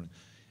bit this morning.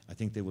 I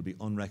think they will be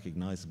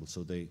unrecognizable.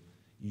 So they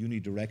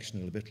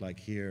unidirectional, a bit like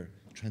here,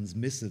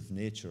 transmissive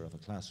nature of a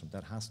classroom,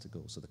 that has to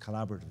go. So the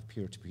collaborative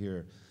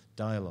peer-to-peer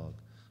dialogue,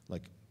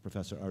 like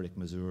Professor Eric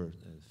Mazur,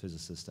 a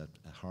physicist at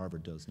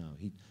Harvard, does now.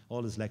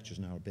 All his lectures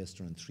now are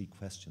based around 3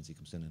 questions. He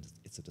comes in and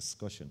it's a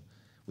discussion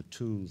with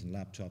tools and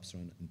laptops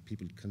around, and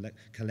people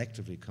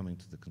collectively coming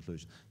to the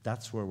conclusion.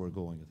 That's where we're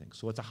going, I think.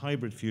 So it's a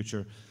hybrid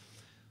future.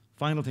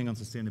 Final thing on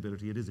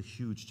sustainability, it is a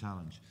huge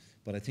challenge,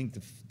 but I think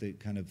the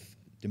kind of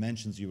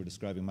dimensions you were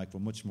describing, Mike, were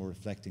much more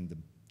reflecting the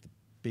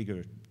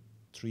bigger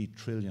 $3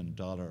 trillion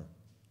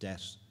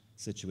debt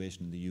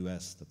situation in the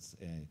US that's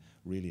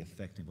really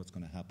affecting what's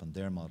going to happen,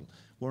 their model.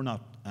 We're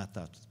not at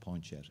that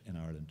point yet in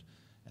Ireland.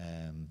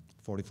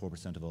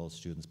 44% of all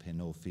students pay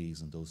no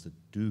fees, and those that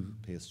do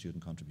pay a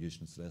student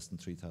contribution, it's less than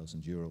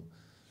 €3,000.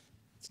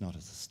 It's not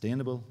a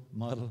sustainable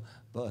model,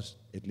 but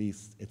at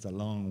least it's a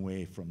long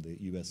way from the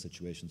US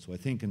situation. So I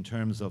think in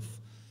terms of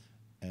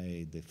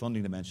the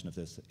funding dimension of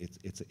this,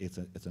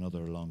 it's another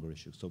longer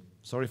issue. So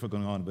sorry for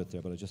going on a bit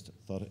there, but I just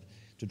thought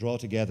to draw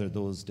together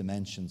those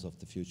dimensions of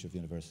the future of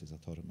universities, I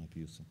thought it might be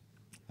useful.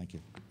 Thank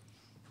you.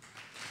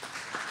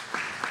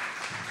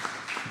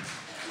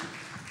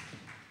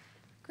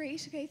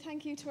 Great, okay,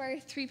 thank you to our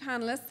 3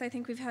 panellists. I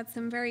think we've had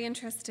some very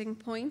interesting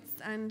points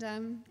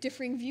and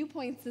differing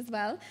viewpoints as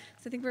well.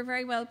 So I think we're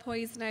very well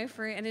poised now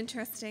for an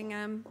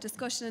interesting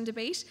discussion and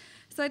debate.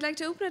 So I'd like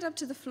to open it up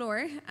to the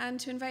floor and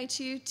to invite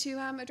you to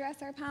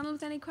address our panel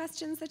with any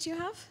questions that you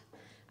have.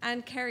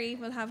 And Kerri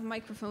will have a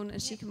microphone and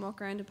she can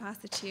walk around and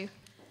pass it to you.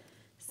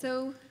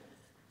 So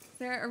is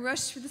there a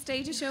rush for the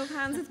stage, a show of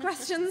hands with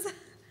questions?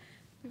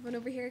 We have one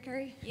over here,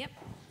 Kerri. Yep.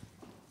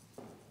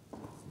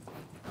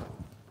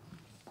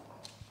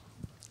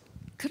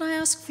 Could I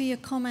ask for your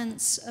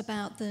comments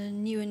about the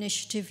new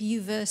initiative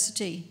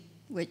Uversity,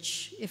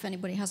 which, if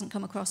anybody hasn't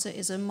come across it,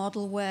 is a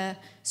model where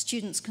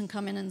students can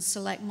come in and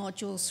select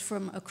modules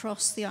from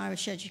across the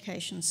Irish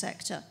education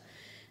sector?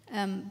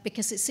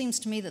 Because it seems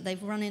to me that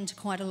they've run into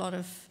quite a lot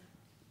of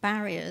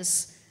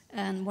barriers,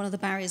 and one of the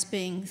barriers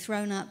being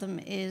thrown at them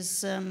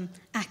is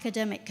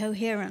academic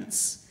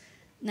coherence.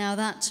 Now,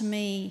 that to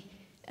me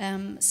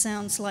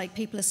sounds like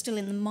people are still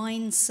in the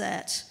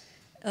mindset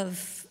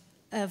of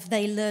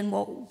they learn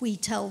what we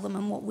tell them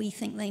and what we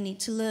think they need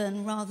to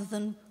learn rather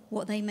than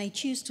what they may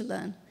choose to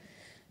learn.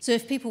 So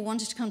if people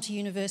wanted to come to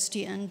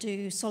university and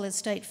do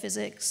solid-state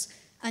physics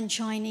and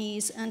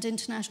Chinese and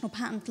international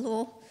patent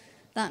law,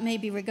 that may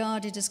be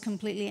regarded as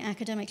completely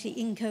academically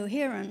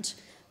incoherent,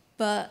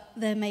 but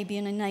there may be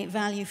an innate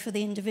value for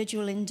the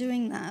individual in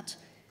doing that.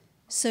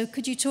 So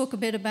could you talk a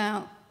bit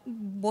about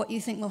what you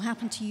think will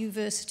happen to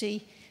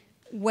Uversity,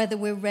 whether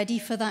we're ready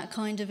for that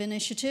kind of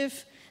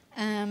initiative,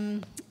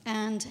 and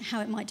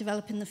how it might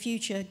develop in the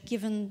future,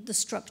 given the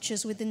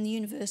structures within the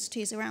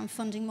universities around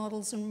funding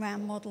models and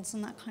RAM models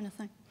and that kind of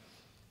thing?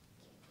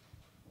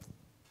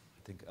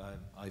 I think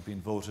I've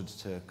been voted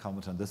to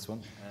comment on this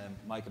one.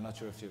 Mike, I'm not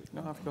sure if you...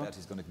 No,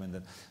 Bettie's going to come in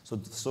then.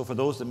 So for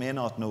those that may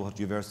not know what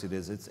Uversity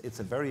is, it's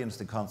a very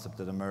interesting concept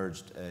that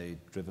emerged,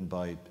 driven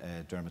by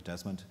Dermot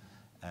Desmond,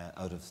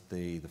 out of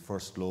the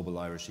first Global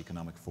Irish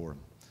Economic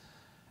Forum.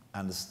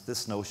 And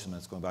this notion,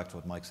 it's going back to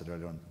what Mike said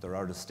earlier on, there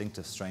are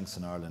distinctive strengths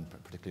in Ireland,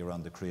 particularly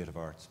around the creative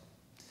arts,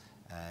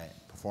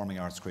 performing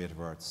arts, creative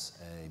arts,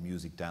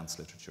 music, dance,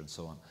 literature, and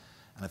so on.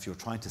 And if you're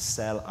trying to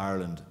sell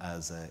Ireland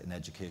as an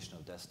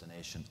educational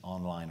destination,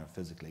 online or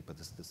physically, but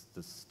this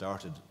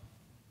started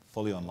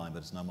fully online, but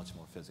it's now much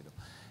more physical,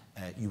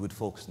 you would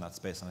focus in that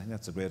space, and I think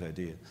that's a great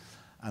idea.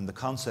 And the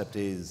concept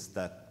is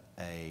that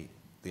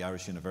the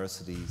Irish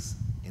universities,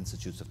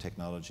 institutes of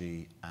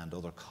technology, and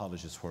other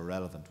colleges where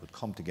relevant would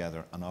come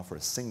together and offer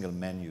a single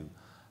menu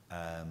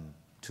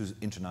to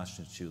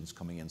international students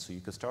coming in. So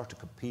you could start to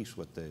compete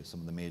with some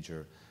of the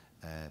major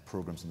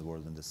programs in the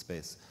world in this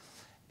space.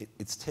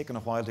 It's taken a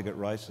while to get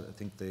right. I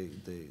think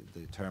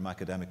the term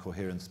academic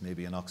coherence may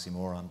be an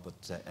oxymoron,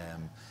 but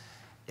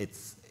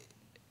it's,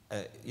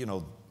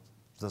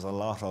 there's a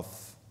lot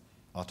of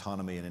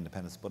autonomy and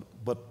independence,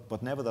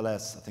 but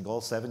nevertheless, I think all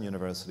 7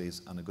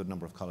 universities and a good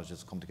number of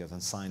colleges come together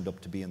and signed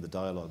up to be in the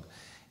dialogue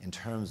in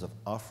terms of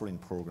offering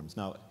programs.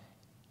 Now,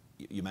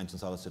 you mentioned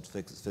solid-state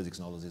physics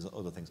and all of these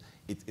other things.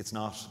 It's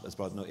not as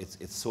broad. No,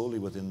 it's solely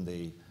within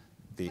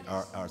the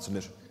arts and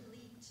literature.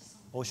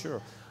 Oh,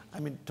 sure. I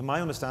mean, to my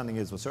understanding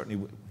is, well,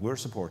 certainly we're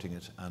supporting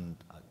it, and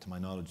to my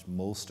knowledge,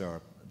 most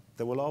are.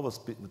 There will always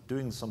be,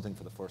 doing something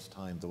for the first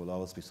time, there will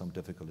always be some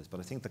difficulties, but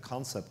I think the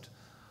concept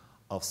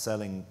of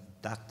selling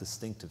that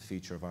distinctive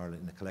feature of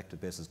Ireland in a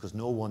collective basis, because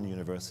no one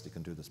university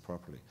can do this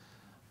properly.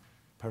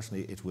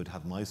 Personally, it would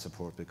have my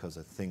support, because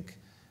I think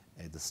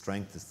the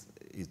strength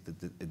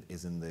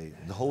is in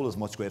the whole is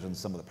much greater than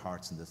some of the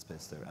parts in this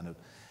space there, and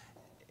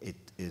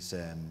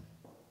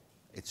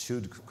it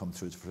should come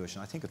through to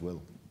fruition. I think it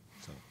will.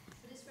 So.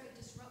 But it's very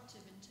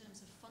disruptive in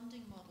terms of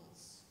funding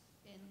models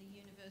in the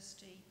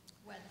university,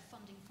 where the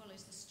funding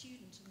follows the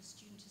student and the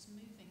student is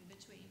moving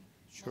between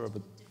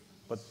multiple different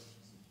institutions.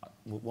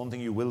 One thing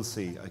you will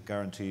see, I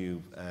guarantee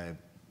you,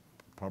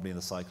 probably in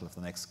the cycle of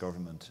the next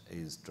government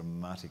is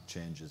dramatic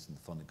changes in the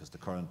funding, because the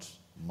current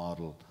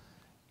model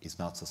is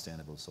not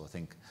sustainable. So I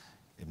think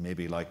it may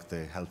be like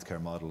the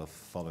healthcare model of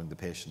following the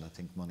patient. I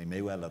think money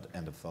may well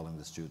end up following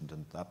the student,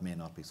 and that may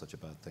not be such a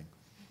bad thing.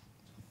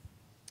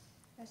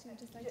 Bettie, would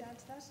you just like to add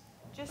to that?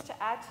 Just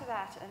to add to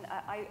that, and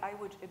I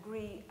would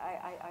agree,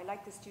 I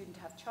like the student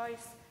to have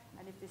choice,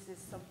 and if this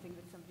is something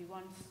that somebody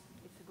wants,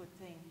 it's a good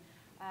thing.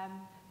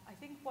 I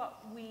think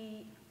what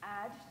we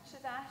add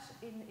to that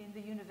in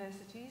the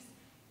universities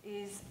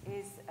is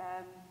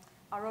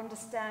our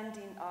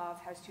understanding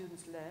of how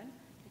students learn,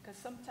 because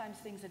sometimes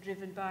things are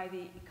driven by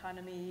the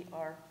economy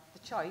or the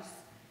choice,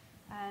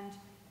 and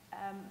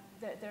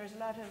there's a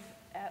lot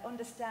of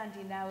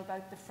understanding now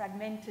about the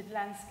fragmented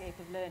landscape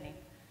of learning.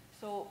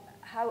 So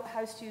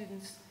how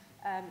students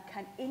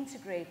can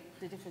integrate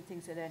the different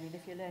things they're learning.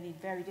 If you're learning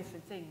very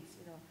different things,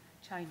 you know,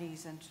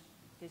 Chinese and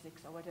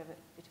physics or whatever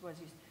it was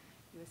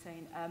you were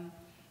saying,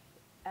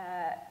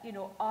 you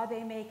know, are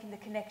they making the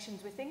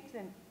connections we think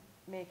they're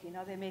making?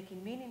 Are they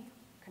making meaning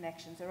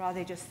connections, or are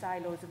they just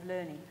silos of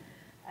learning?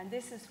 And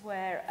this is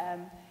where,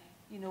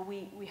 you know,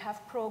 we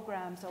have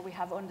programs, or we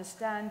have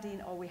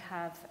understanding, or we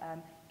have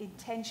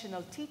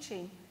intentional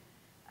teaching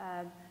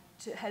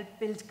to help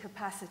build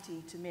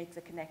capacity to make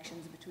the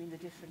connections between the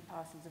different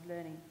parcels of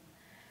learning.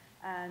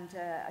 And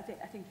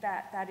I think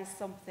that is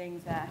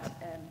something that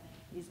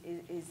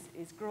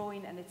is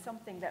growing, and it's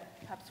something that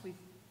perhaps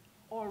we've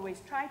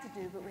always tried to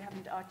do, but we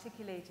haven't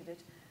articulated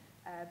it.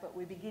 But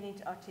we're beginning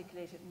to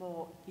articulate it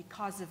more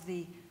because of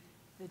the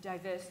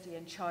diversity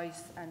and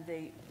choice and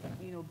the,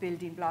 you know,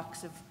 building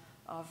blocks of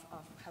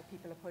how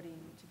people are putting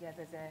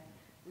together their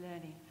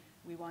learning.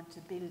 We want to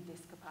build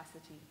this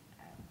capacity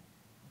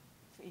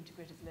for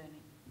integrative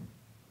learning.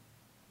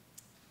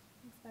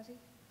 Thanks, Bettie.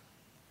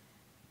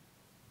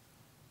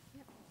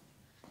 Yep.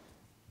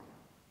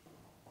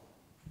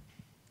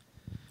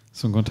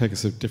 So I'm going to take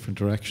us a different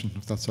direction,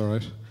 if that's all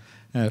right.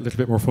 A little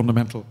bit more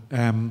fundamental.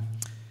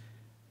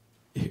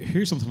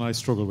 Here's something I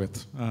struggle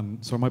with.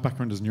 So my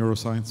background is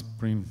neuroscience.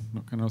 Breen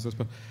kind of knows this,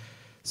 but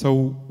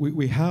so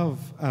we have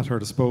at our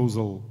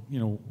disposal, you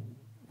know,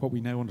 what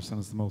we now understand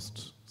is the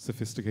most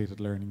sophisticated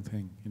learning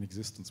thing in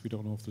existence. We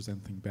don't know if there's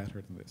anything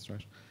better than this,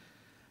 right?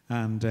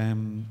 And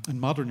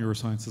modern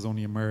neuroscience has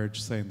only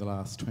emerged, say, in the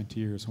last 20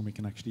 years, when we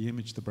can actually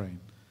image the brain.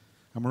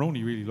 And we're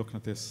only really looking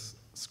at this,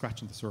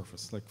 scratching the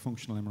surface, like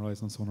functional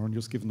MRIs and so on, are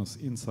just giving us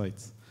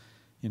insights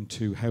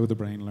into how the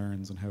brain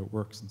learns and how it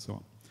works and so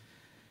on.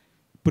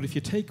 But if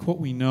you take what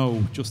we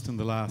know just in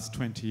the last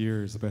 20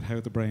 years about how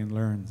the brain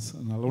learns,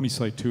 and I'll only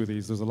cite two of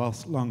these, there's a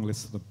long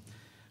list of them,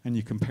 and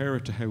you compare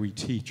it to how we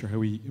teach or how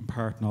we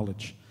impart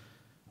knowledge,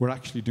 we're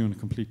actually doing it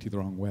completely the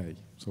wrong way.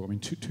 So, I mean,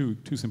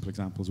 two simple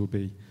examples would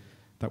be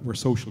that we're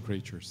social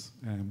creatures.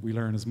 We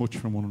learn as much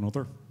from one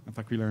another. In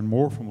fact, we learn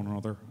more from one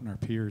another and our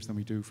peers than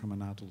we do from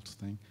an adult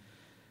thing.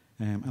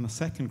 And a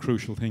second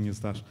crucial thing is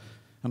that,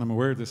 and I'm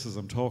aware of this as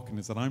I'm talking,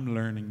 is that I'm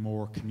learning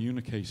more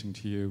communicating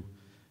to you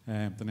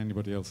than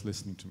anybody else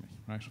listening to me,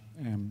 right?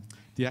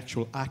 The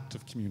actual act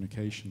of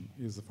communication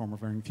is a form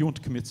of learning. If you want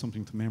to commit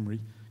something to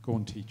memory, go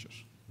and teach it,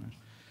 right?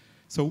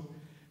 So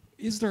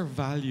is there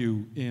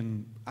value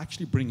in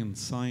actually bringing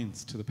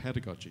science to the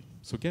pedagogy?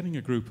 So getting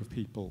a group of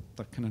people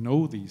that kind of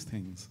know these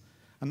things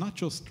and not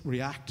just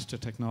react to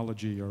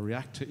technology or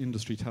react to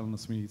industry telling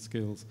us we need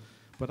skills,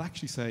 but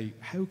actually say,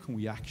 how can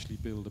we actually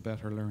build a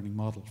better learning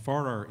model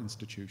for our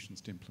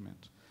institutions to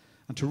implement?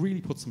 And to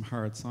really put some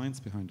hard science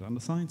behind it. And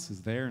the science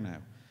is there now.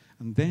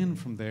 And then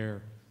from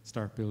there,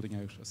 start building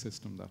out a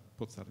system that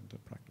puts that into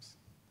practice.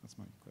 That's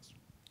my question.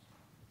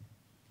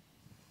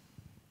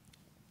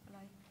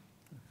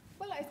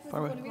 Well, I suppose if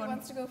one of you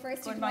wants to go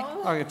first, you can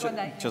all.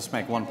 Just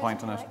make one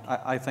point on it.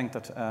 I think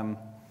that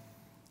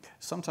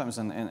sometimes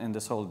in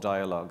this whole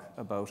dialogue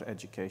about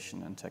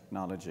education and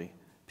technology,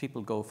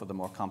 people go for the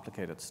more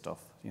complicated stuff.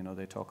 You know,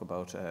 they talk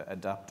about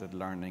adapted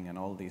learning and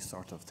all these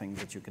sort of things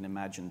that you can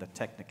imagine that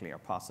technically are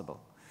possible.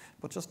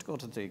 But just to go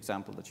to the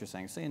example that you're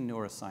saying, say in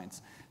neuroscience,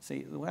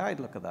 see, the way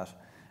I'd look at that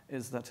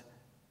is that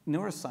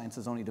neuroscience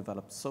has only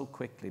developed so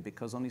quickly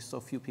because only so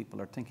few people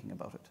are thinking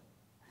about it.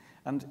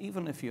 And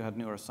even if you had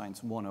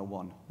Neuroscience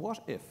 101,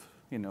 what if,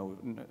 you know,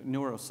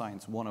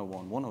 Neuroscience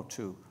 101,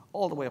 102,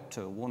 all the way up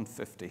to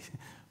 150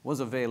 was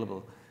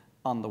available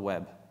on the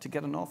web to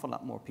get an awful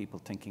lot more people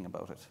thinking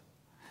about it?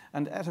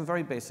 And at a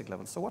very basic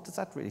level. So what does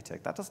that really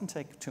take? That doesn't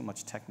take too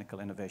much technical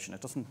innovation. It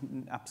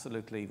doesn't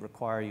absolutely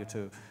require you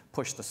to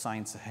push the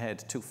science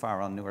ahead too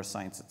far on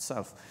neuroscience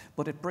itself.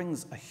 But it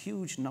brings a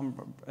huge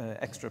number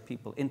extra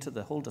people into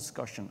the whole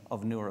discussion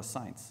of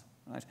neuroscience,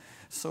 right?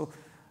 So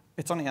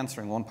it's only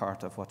answering one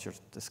part of what you're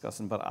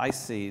discussing, but I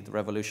see the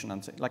revolution,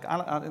 and like,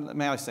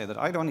 may I say that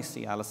I only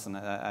see Alison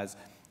as,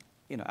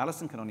 you know,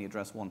 Alison can only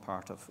address one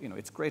part of, you know,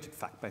 it's great at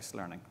fact-based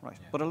learning, right?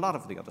 Yeah. But a lot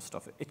of the other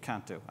stuff, it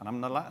can't do. And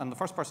I'm the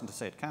first person to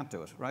say it can't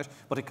do it, right?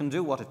 But it can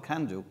do what it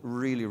can do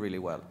really, really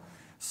well.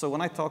 So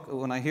when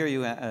I hear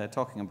you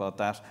talking about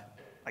that,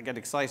 I get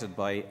excited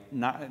by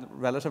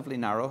relatively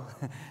narrow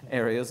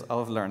areas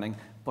of learning,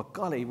 but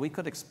golly, we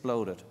could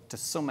explode it to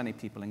so many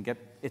people and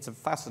it's a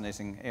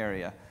fascinating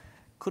area.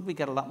 Could we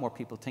get a lot more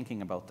people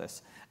thinking about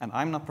this? And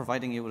I'm not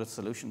providing you with a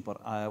solution,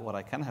 but what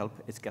I can help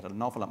is get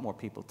an awful lot more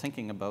people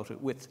thinking about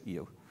it with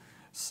you.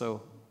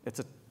 So it's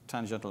a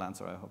tangential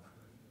answer, I hope.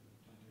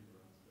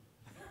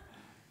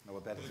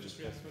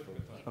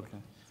 Okay.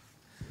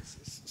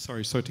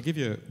 Sorry, so to give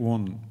you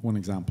one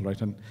example,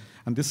 right, and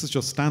this is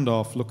just stand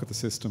off, look at the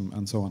system,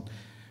 and so on.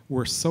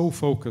 We're so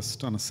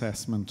focused on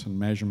assessment and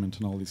measurement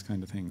and all these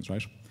kind of things,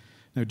 right?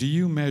 Now, do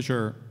you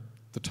measure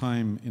the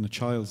time in a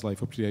child's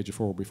life up to the age of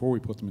 4 before we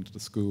put them into the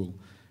school?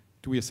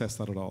 Do we assess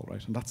that at all,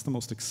 right? And that's the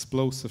most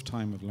explosive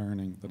time of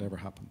learning that ever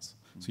happens.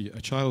 So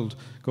a child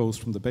goes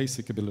from the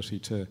basic ability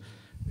to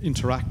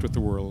interact with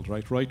the world,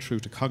 right through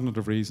to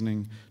cognitive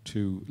reasoning,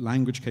 to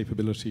language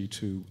capability,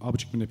 to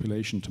object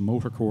manipulation, to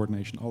motor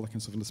coordination, all that kind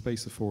of stuff in the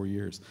space of 4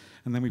 years.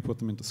 And then we put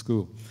them into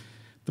school.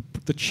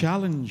 The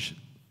challenge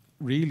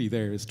really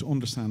there is to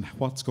understand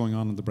what's going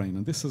on in the brain.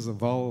 And this has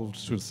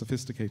evolved to a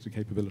sophisticated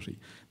capability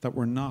that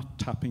we're not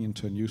tapping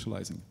into and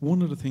utilizing.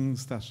 One of the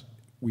things that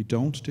we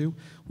don't do,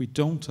 we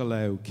don't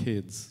allow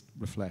kids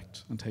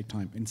reflect and take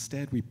time.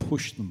 Instead, we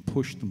push them,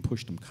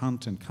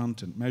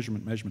 content,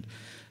 measurement.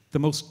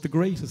 The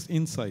greatest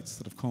insights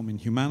that have come in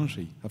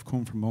humanity have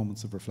come from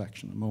moments of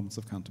reflection and moments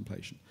of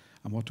contemplation.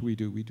 And what do? We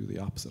do the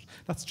opposite.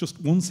 That's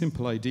just one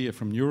simple idea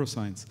from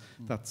neuroscience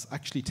that's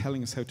actually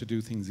telling us how to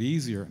do things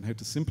easier and how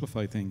to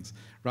simplify things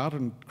rather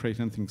than create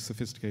anything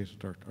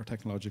sophisticated or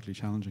technologically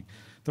challenging.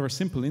 There are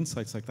simple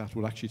insights like that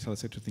will actually tell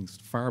us how to do things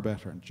far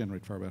better and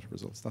generate far better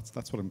results.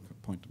 That's what my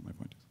point is.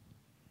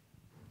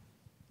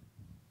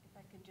 If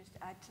I can just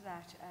add to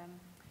that,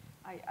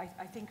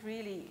 I think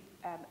really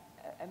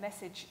a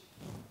message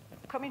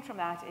coming from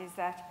that is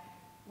that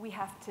we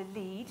have to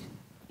lead.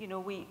 You know,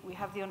 we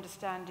have the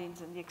understandings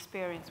and the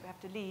experience. We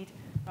have to lead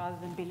rather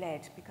than be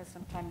led, because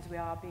sometimes we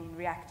are being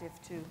reactive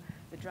to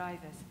the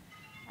drivers.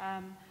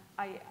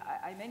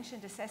 I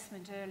mentioned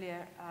assessment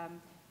earlier,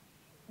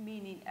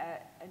 meaning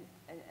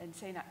and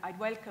saying I'd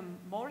welcome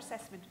more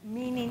assessment,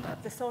 meaning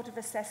the sort of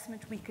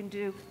assessment we can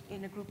do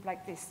in a group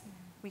like this.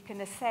 We can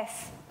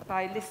assess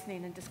by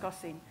listening and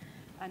discussing,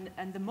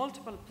 and the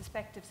multiple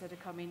perspectives that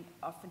are coming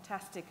are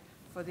fantastic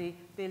for the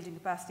building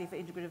capacity for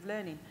integrative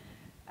learning.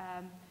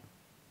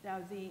 Now,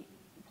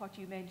 what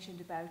you mentioned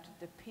about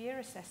the peer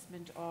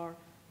assessment or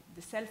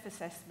the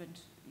self-assessment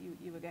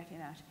you were getting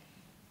at,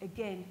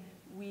 again,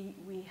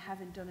 we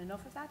haven't done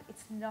enough of that.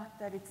 It's not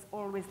that it's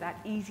always that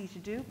easy to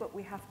do, but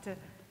we have to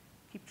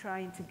keep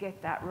trying to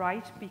get that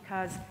right,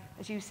 because,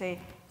 as you say,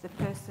 the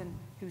person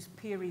who's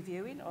peer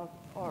reviewing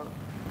or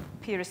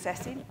peer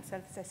assessing or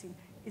self-assessing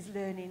is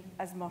learning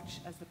as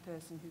much as the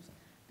person who's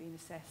being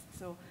assessed.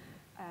 So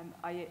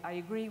I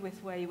agree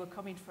with where you were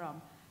coming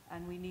from,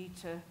 and we need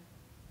to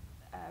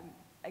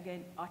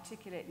again,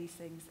 articulate these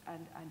things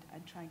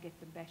and try and get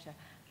them better.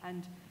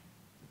 And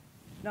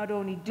not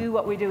only do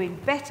what we're doing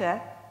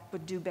better,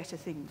 but do better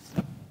things.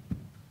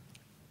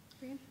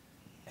 I mean,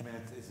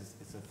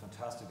 it's a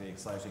fantastically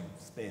exciting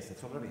space.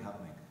 It's already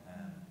happening.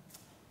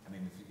 I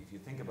mean, if you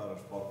think about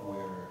it, what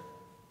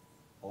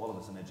all of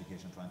us in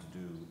education are trying to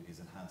do is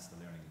enhance the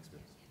learning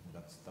experience.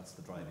 That's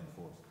the driving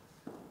force.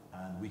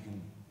 And we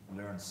can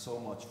learn so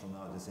much from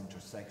this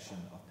intersection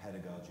of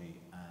pedagogy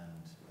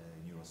and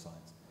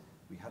neuroscience.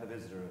 We had a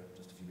visitor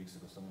just a few weeks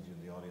ago, some of you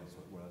in the audience,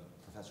 where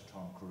Professor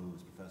Tom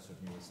Cruise, Professor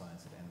of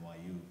Neuroscience at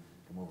NYU,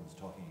 came over and was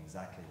talking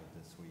exactly about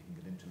this, where you can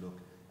get in to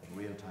look at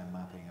real-time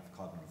mapping of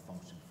cognitive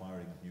function,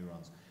 firing of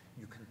neurons.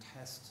 You can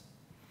test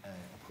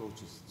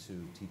approaches to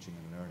teaching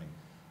and learning,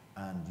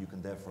 and you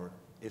can therefore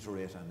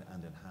iterate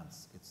and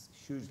enhance. It's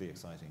hugely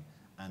exciting,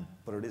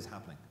 but it is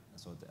happening.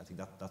 So I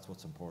think that's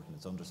what's important.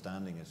 It's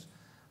understanding it,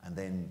 and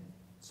then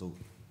so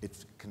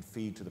it can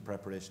feed to the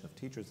preparation of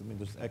teachers. I mean,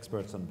 there's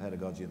experts on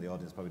pedagogy in the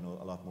audience probably know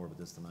a lot more about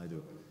this than I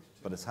do,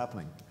 but it's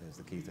happening is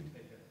the key thing.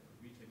 That's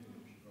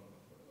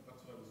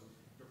what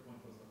your point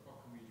was, like,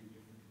 what can we do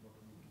differently? What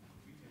can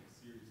we take a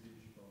serious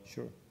leadership role?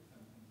 Sure.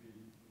 And be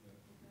the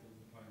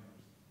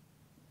pioneers.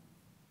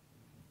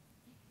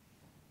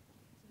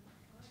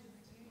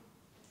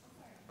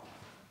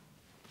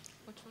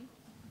 Which one?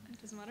 It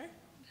doesn't matter.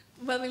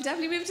 Well, we'll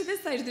definitely move to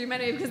this side of the room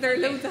anyway, because there are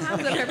loads of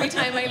hands up every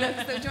time I look.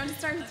 So do you want to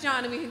start with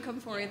John, and we can come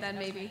forward then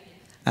maybe?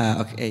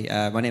 Okay,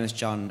 my name is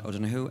John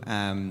O'Donoghue.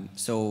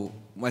 So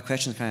my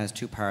question kind of has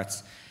two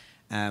parts.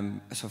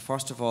 So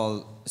first of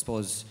all, I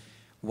suppose,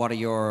 what are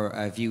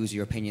your views,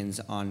 your opinions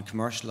on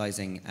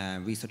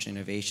commercialising research and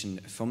innovation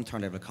from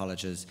third-level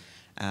colleges,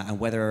 and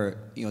whether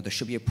there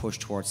should be a push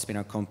towards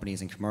spin-out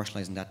companies and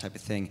commercialising that type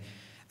of thing?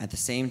 At the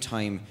same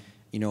time,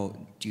 do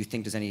you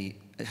think there's any,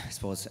 I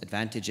suppose,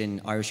 advantage in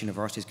Irish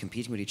universities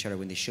competing with each other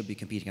when they should be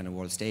competing on a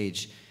world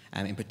stage?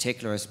 In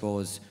particular, I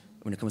suppose,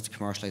 when it comes to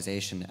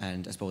commercialisation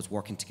and, I suppose,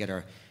 working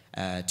together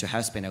to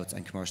have spin-outs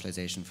and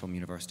commercialisation from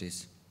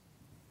universities.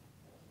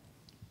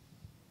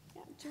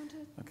 Yeah, do you want to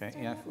Okay,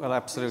 yeah, well,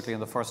 absolutely. In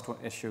the first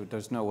issue,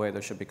 there's no way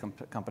there should be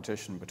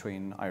competition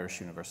between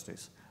Irish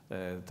universities.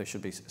 They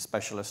should be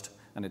specialist,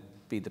 and it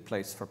be the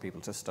place for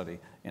people to study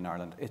in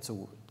Ireland. It's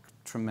a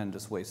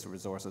tremendous waste of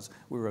resources.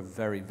 We're a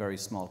very, very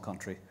small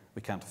country.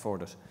 We can't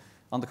afford it.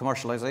 On the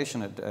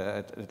commercialisation,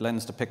 it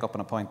lends to pick up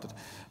on a point that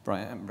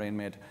Brian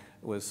made,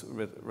 was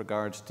with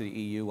regard to the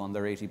EU on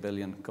their 80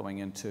 billion going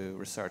into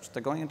research.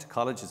 They're going into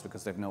colleges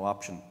because they have no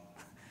option,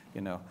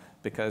 you know,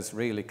 because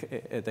really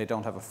they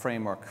don't have a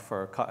framework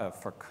for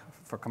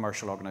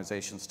commercial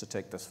organisations to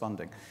take this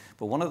funding.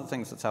 But one of the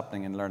things that's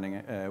happening in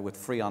learning with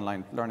free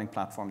online learning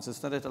platforms is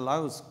that it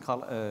allows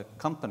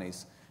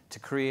companies to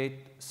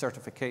create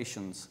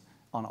certifications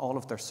on all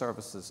of their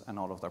services and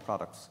all of their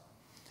products.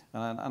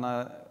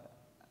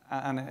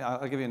 And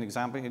I'll give you an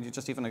example.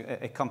 Just even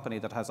a company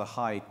that has a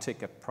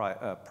high-ticket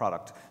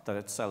product that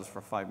it sells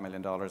for $5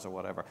 million or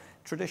whatever.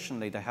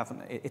 Traditionally, they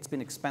haven't. It's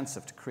been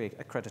expensive to create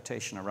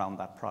accreditation around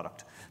that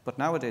product. But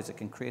nowadays, it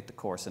can create the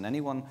course, and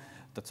anyone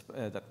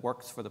that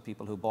works for the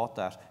people who bought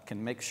that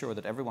can make sure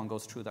that everyone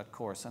goes through that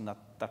course and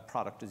that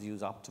product is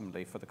used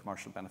optimally for the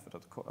commercial benefit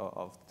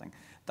of the thing.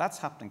 That's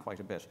happening quite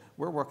a bit.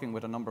 We're working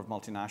with a number of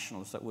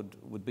multinationals that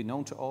would be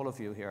known to all of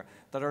you here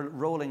that are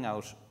rolling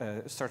out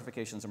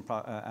certifications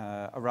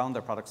around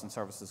their products and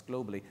services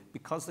globally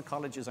because the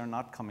colleges are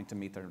not coming to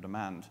meet their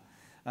demand.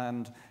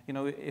 And, you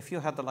know, if you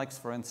had the likes,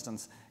 for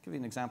instance, give you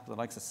an example, the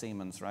likes of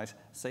Siemens, right?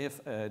 Say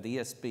if the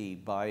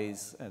ESB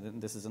buys,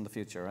 this is in the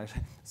future, right?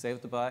 Say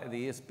if the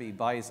ESB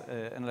buys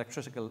an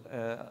electric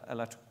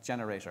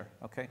generator,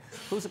 okay?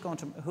 Who's it going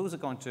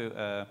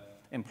to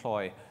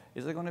employ?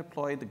 Is it going to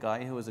employ the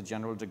guy who has a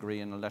general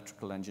degree in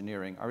electrical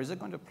engineering, or is it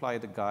going to apply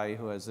the guy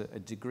who has a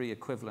degree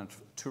equivalent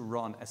to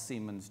run a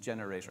Siemens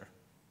generator,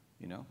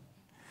 you know?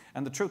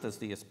 And the truth is,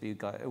 the ESB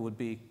guy would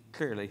be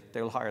clearly,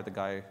 they'll hire the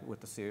guy with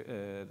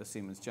the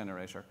Siemens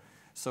generator.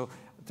 So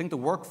I think the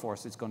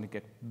workforce is going to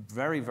get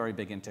very, very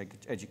big into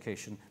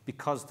education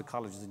because the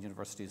colleges and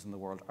universities in the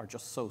world are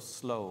just so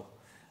slow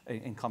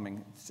in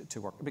coming to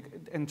work.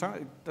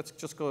 Let's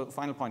just go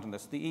final point on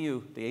this. The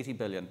EU, the 80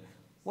 billion,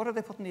 what are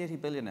they putting the 80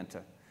 billion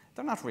into?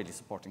 They're not really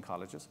supporting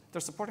colleges. They're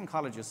supporting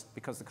colleges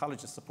because the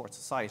colleges support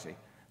society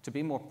to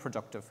be more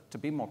productive, to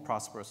be more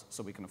prosperous,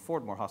 so we can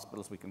afford more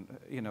hospitals, we can,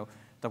 you know,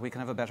 that we can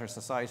have a better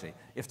society.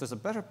 If there's a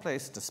better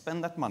place to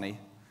spend that money,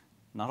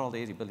 not all the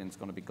 80 billion is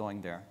going to be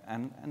going there,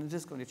 and it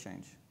is going to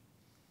change.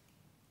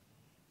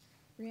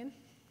 Rian?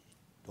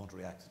 Don't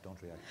react.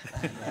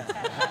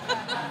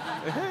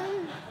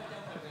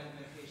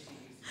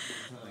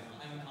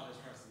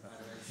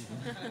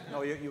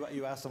 No,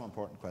 you asked some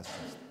important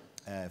questions.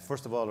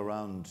 First of all,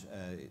 around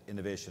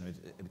innovation,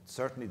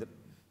 certainly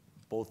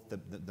both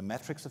the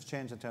metrics have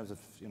changed in terms of,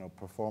 you know,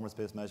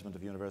 performance-based measurement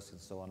of universities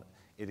and so on.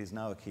 It is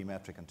now a key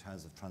metric in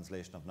terms of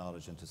translation of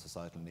knowledge into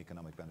societal and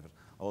economic benefit.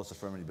 I also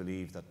firmly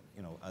believe that,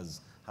 you know,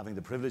 as having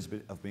the privilege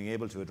of being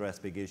able to address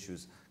big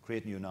issues,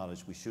 create new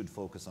knowledge, we should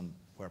focus on,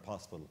 where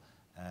possible,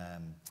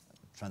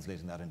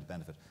 translating that into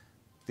benefit.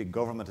 The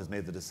government has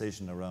made the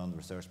decision around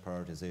research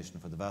prioritisation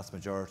for the vast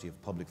majority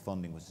of public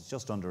funding, which is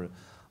just under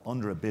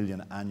 $1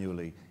 billion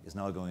annually, is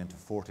now going into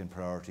 14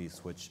 priorities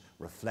which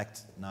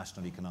reflect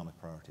national economic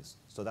priorities.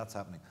 So that's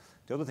happening.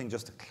 The other thing,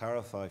 just to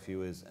clarify for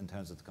you, is in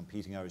terms of the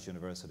competing Irish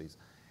universities,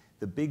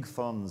 the big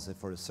funds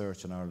for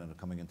research in Ireland are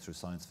coming in through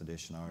Science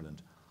Foundation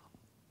Ireland.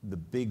 The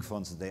big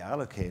funds that they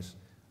allocate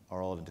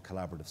are all into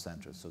collaborative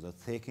centres. So they're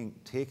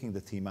taking the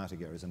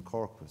thematic areas, and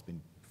Cork has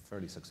been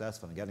fairly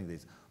successful in getting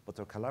these, but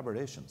they're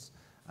collaborations.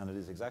 And it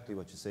is exactly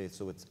what you say.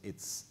 So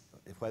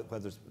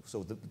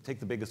take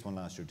the biggest one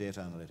last year, data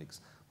analytics.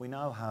 We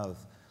now have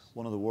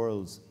one of the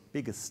world's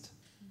biggest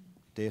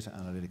data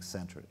analytics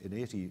centre, an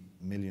 €80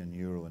 million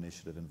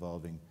initiative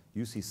involving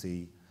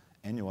UCC,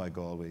 NUI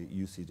Galway,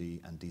 UCD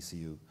and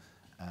DCU,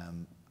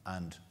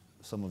 and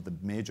some of the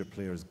major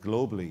players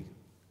globally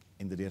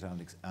in the data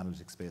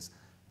analytics space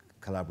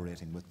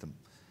collaborating with them.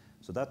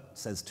 So that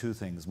says two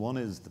things. One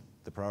is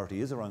the priority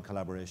is around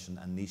collaboration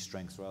and niche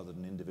strengths rather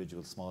than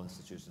individual small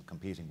institutions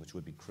competing, which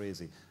would be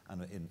crazy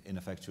and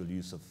ineffectual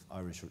use of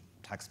Irish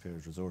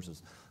taxpayers'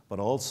 resources. But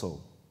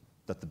also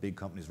that the big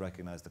companies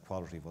recognise the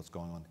quality of what's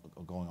going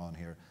on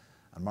here.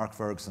 And Mark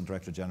Ferguson,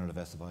 Director General of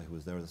SFI, who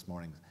was there this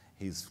morning,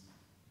 his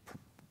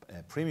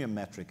premium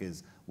metric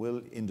is,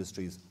 will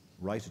industries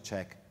write a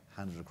cheque,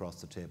 hand it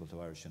across the table to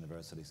Irish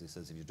universities? He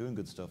says, if you're doing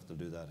good stuff, they'll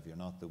do that. If you're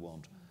not, they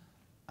won't.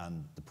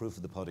 And the proof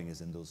of the pudding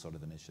is in those sort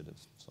of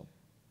initiatives. So,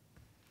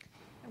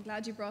 I'm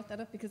glad you brought that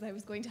up because I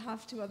was going to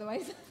have to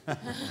otherwise.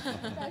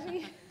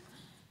 Bettie?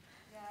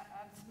 Yeah,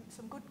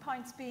 some good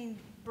points being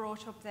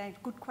brought up there,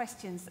 good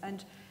questions.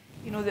 And,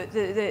 you know,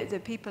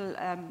 the people,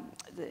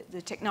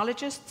 the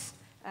technologists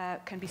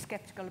can be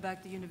sceptical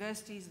about the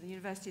universities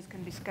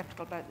can be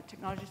sceptical about the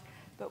technologists,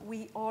 but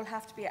we all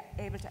have to be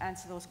able to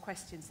answer those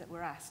questions that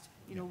we're asked.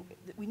 You know,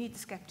 we need the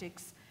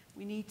skeptics.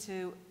 We need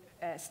to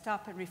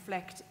stop and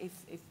reflect.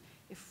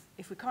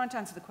 If we can't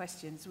answer the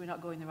questions, we're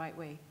not going the right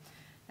way.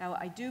 Now,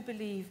 I do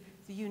believe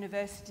the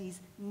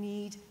universities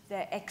need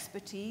their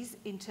expertise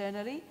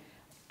internally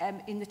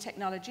in the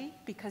technology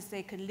because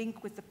they can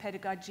link with the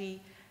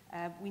pedagogy.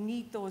 We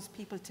need those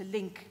people to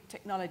link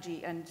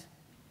technology and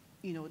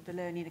you know, the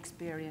learning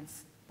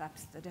experience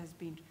that has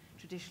been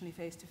traditionally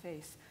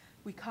face-to-face.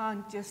 We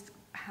can't just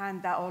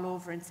hand that all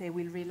over and say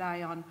we'll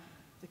rely on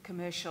the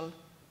commercial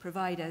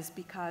providers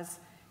because,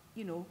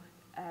 you know,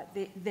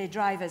 their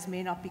drivers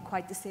may not be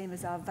quite the same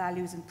as our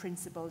values and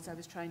principles I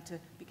was trying to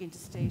begin to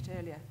state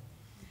earlier.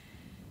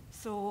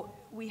 So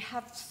we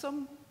have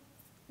some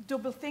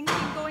double thinking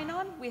going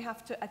on. We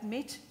have to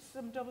admit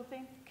some double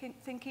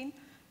thinking.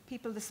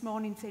 People this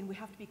morning saying we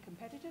have to be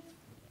competitive,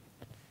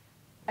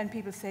 and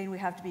people saying we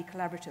have to be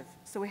collaborative.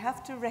 So we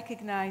have to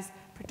recognize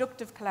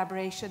productive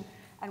collaboration,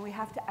 and we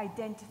have to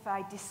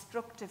identify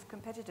destructive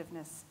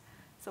competitiveness.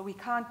 So we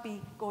can't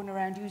be going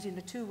around using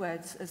the two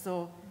words as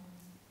though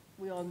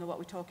we all know what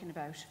we're talking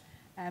about.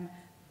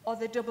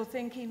 Other double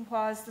thinking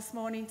was this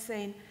morning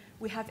saying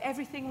we have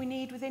everything we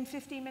need within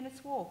 15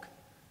 minutes walk.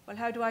 Well,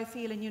 how do I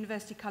feel in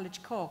University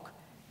College Cork?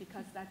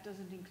 Because that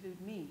doesn't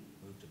include me.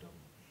 Move to Dublin.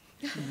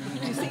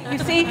 you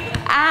see,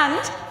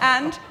 and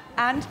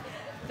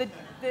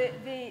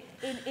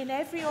in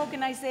every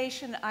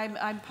organisation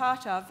I'm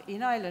part of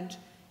in Ireland,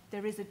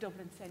 there is a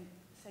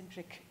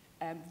Dublin-centric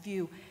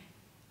view.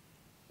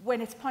 When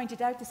it's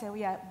pointed out, they say, oh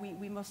yeah,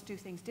 we must do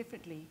things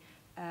differently,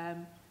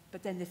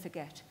 but then they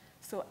forget.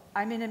 So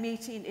I'm in a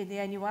meeting in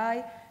the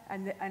NUI,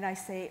 and I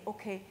say,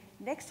 okay,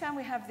 next time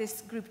we have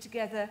this group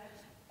together,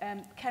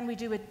 can we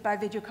do it by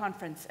video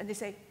conference? And they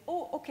say,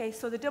 oh, okay,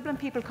 so the Dublin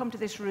people come to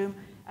this room,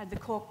 and the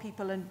Cork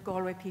people and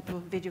Galway people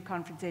video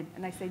conference in.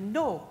 And I say,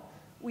 no,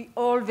 we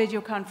all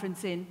video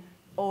conference in,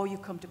 or you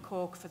come to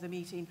Cork for the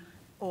meeting,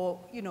 or,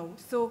 you know,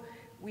 so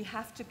we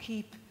have to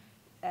keep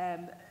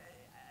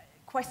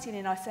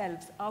questioning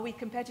ourselves. Are we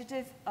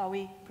competitive? Are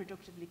we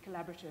productively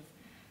collaborative?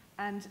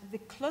 And the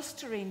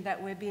clustering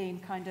that we're being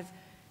kind of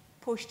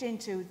pushed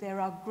into, there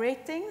are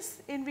great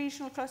things in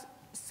regional clustering.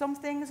 Some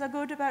things are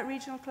good about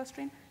regional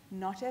clustering,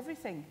 not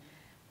everything.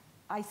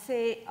 I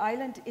say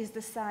Ireland is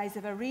the size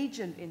of a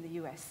region in the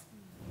US.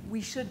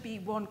 We should be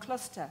one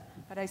cluster,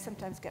 but I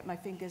sometimes get my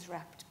fingers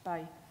wrapped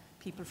by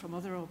people from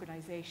other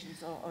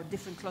organizations or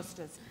different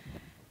clusters.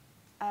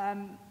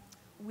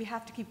 We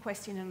have to keep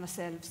questioning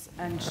ourselves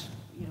and,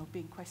 you know,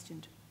 being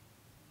questioned.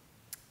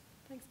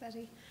 Thanks,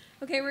 Betty.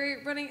 Okay,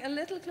 we're running a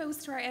little close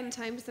to our end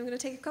time, so I'm going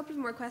to take a couple of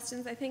more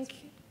questions. I think.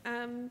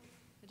 No,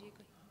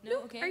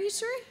 okay. Are you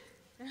sure?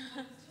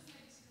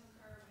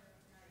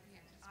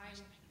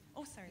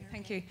 Oh, sorry.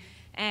 Thank you.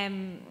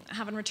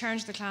 Having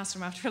returned to the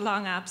classroom after a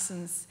long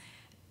absence,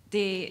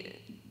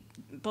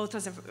 both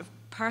as a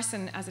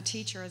person, as a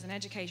teacher, as an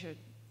educator,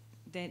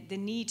 the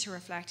need to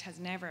reflect has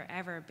never,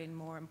 ever been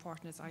more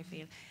important, as I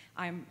feel.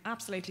 I'm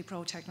absolutely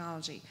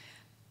pro-technology,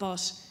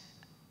 but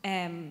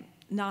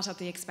not at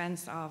the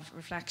expense of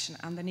reflection,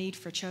 and the need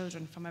for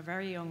children from a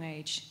very young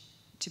age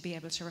to be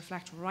able to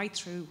reflect right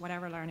through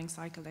whatever learning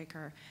cycle they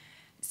occur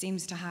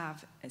seems to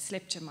have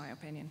slipped, in my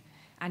opinion.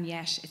 And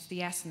yet, it's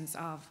the essence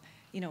of,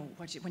 you know,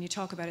 when you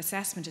talk about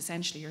assessment,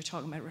 essentially you're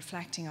talking about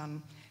reflecting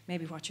on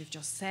maybe what you've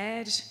just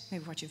said,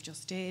 maybe what you've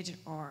just did,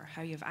 or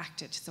how you've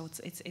acted. So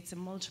it's a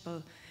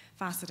multiple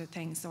faceted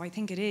thing. So I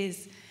think it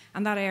is,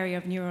 and that area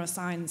of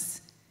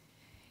neuroscience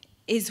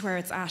is where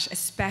it's at,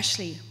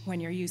 especially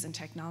when you're using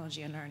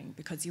technology and learning,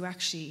 because you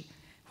actually,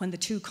 when the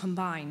two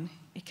combine,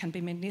 it can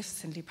be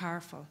magnificently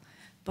powerful.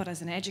 But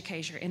as an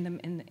educator,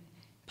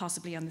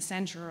 possibly on the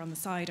centre or on the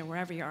side or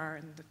wherever you are,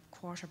 in the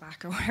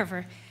quarterback or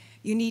wherever,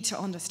 you need to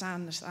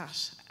understand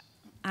that.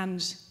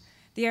 And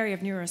the area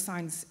of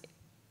neuroscience,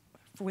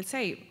 we'll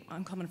say,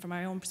 I'm coming from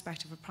my own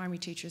perspective of primary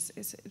teachers,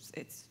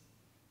 it's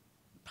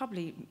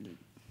probably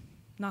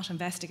not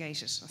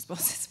investigated, I suppose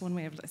it's one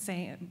way of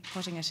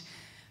putting it.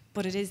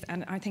 But it is,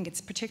 and I think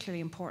it's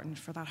particularly important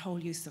for that whole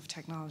use of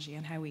technology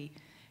and how we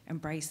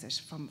embrace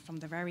it from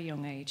the very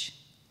young age,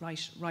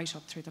 right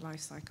up through the life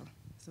cycle.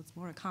 So it's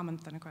more a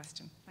comment than a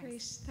question.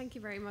 Thanks. Great, thank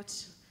you very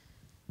much.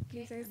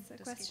 Please, there's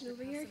a question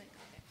over here.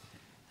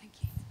 Thank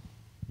you.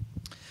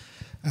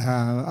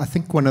 I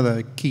think one of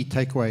the key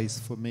takeaways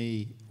for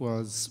me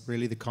was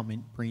really the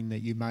comment, Breen, that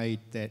you made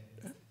that,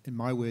 in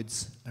my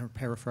words, and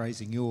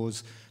paraphrasing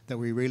yours, that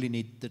we really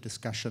need the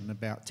discussion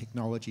about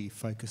technology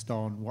focused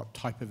on what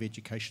type of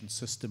education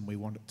system we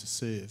want it to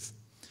serve.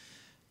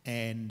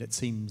 And it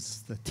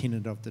seems the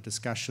tenet of the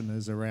discussion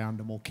is around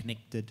a more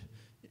connected,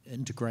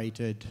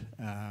 integrated,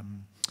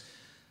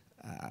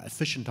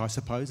 efficient, I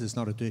suppose, is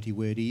not a dirty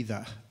word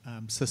either,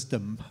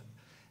 system.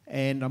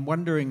 And I'm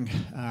wondering,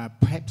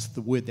 perhaps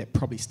the word that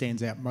probably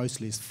stands out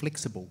mostly is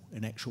flexible,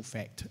 in actual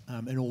fact,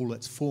 in all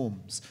its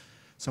forms.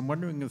 So I'm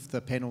wondering if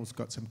the panel's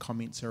got some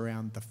comments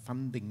around the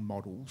funding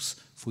models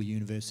for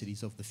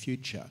universities of the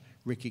future,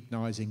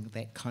 recognising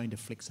that kind of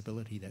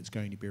flexibility that's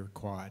going to be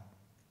required.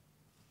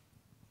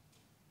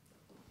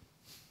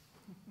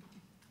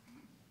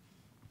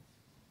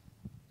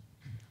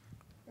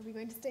 Are we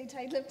going to stay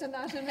tight-lipped on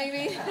that, and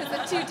maybe is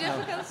it too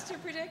difficult to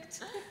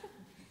predict?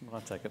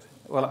 I'll take it.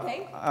 Well,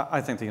 okay.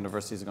 I think the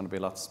universities are going to be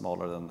a lot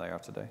smaller than they are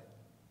today.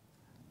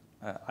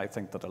 I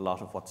think that a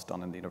lot of what's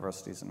done in the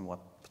universities and what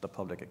the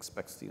public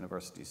expects the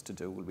universities to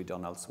do will be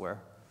done elsewhere.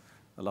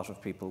 A lot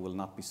of people will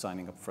not be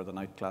signing up for the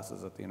night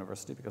classes at the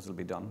university because it'll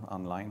be done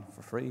online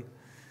for free.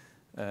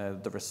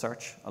 The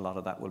research, a lot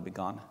of that will be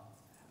gone.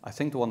 I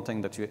think the one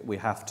thing that we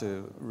have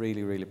to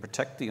really, really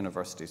protect the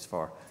universities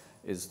for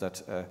is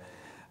that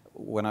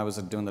when I was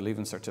doing the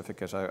Leaving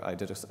Certificate, I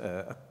did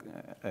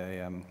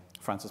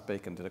Francis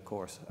Bacon did a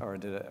course, or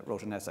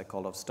wrote an essay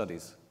called Of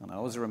Studies. And I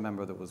always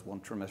remember there was one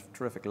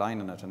terrific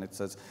line in it, and it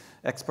says,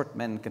 expert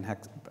men can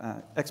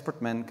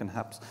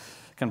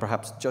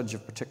perhaps judge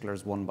of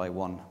particulars one by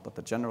one, but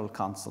the general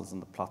counsels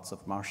and the plots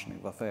of marshalling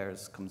of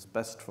affairs comes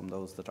best from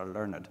those that are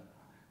learned.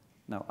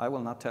 Now, I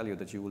will not tell you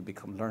that you will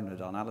become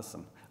learned on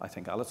Alison. I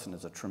think Alison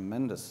is a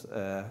tremendous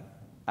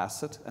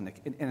asset, and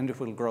it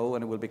will grow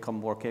and it will become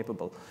more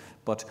capable.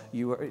 But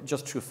you are,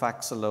 just through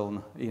facts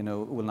alone,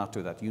 will not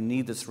do that. You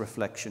need this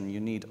reflection, you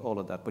need all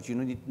of that. But you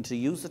need to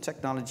use the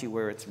technology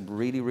where it's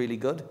really, really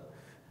good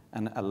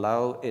and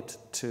allow it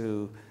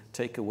to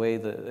take away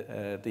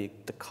the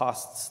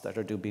costs that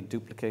are being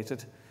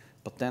duplicated.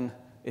 But then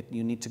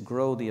you need to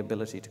grow the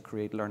ability to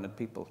create learned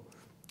people.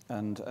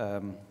 And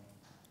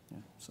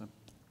so.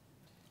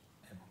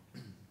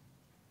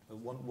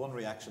 One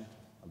reaction,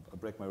 I'll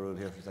break my rule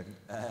here for a second,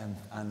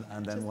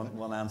 and then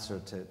one answer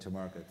to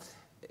Margaret.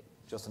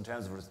 Just in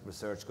terms of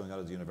research going out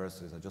of the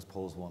universities, I just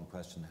pose one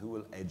question. Who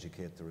will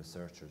educate the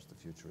researchers, the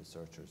future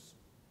researchers?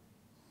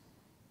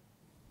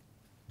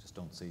 Just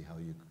don't see how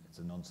it's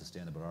an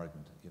unsustainable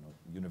argument.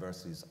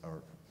 Universities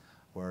are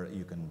where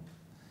you can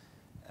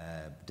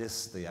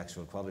diss the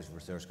actual quality of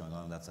research going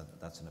on, that's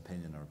an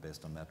opinion or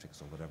based on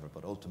metrics or whatever,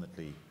 but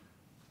ultimately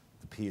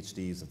the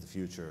PhDs of the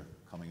future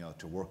coming out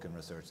to work in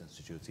research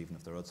institutes, even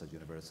if they're outside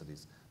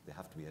universities, they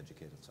have to be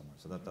educated somewhere.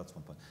 So that's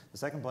one point. The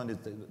second point is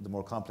the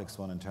more complex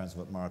one in terms of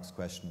what Mark's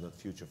question about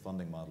future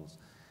funding models.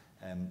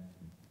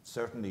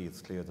 Certainly it's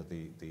clear that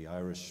the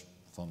Irish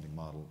funding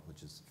model,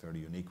 which is a fairly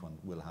unique one,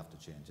 will have to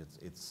change.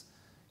 It's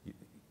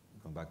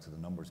going back to the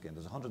numbers again,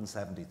 there's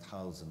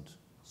 170,000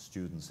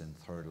 students in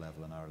third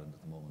level in Ireland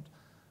at the moment,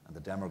 and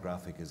the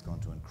demographic is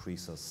going to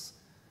increase us.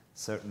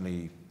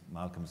 Certainly,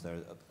 Malcolm's there,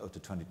 up to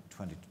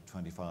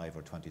 2025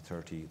 or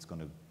 2030, it's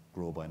going to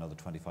grow by another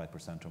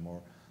 25% or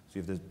more. So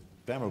you have the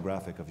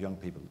demographic of young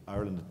people.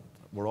 Ireland,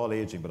 we're all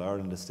aging, but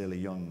Ireland is still a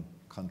young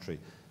country.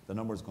 The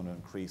number is going to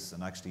increase,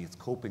 and actually it's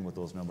coping with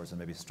those numbers and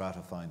maybe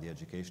stratifying the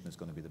education is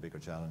going to be the bigger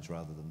challenge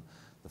rather than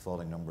the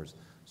falling numbers.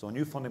 So a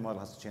new funding model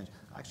has to change.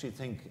 I actually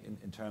think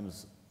in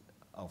terms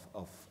of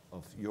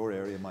your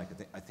area, Mike,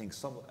 I think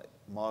some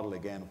model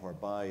again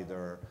whereby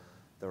there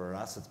are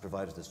assets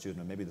provided to the student,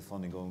 and maybe the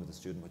funding going with the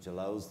student, which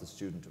allows the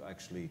student to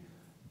actually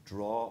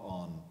draw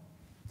on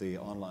the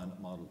online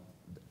model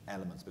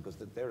elements, because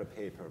they're a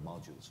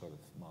pay-per-module sort of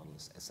model,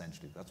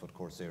 essentially. That's what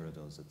Coursera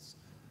does. It's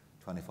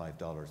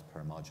 $25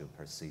 per module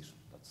per seat.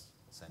 That's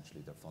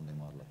essentially their funding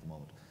model at the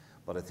moment.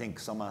 But I think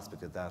some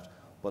aspect of that,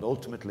 but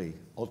ultimately,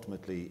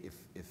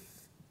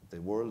 if the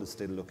world is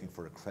still looking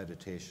for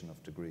accreditation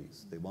of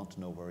degrees, they want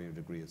to know where your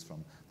degree is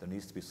from, there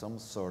needs to be some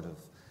sort of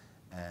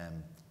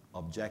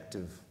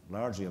objective,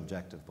 largely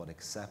objective, but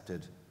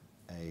accepted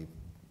a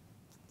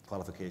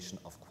qualification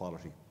of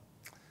quality.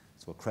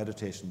 So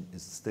accreditation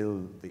is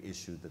still the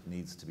issue that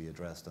needs to be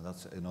addressed, and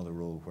that's another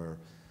role where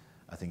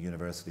I think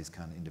universities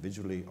can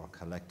individually or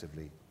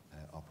collectively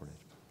operate.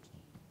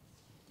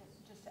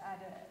 Just to add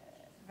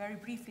very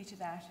briefly to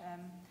that,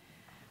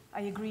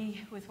 I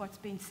agree with what's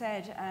been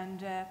said,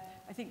 and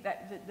I think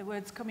that the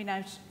words coming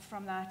out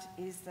from that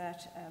is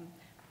that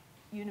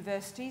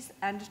universities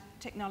and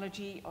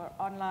technology, or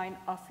online,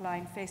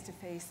 offline,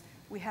 face-to-face,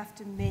 we have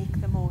to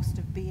make the most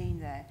of being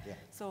there. Yeah.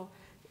 So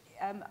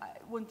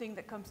one thing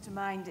that comes to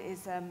mind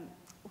is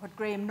what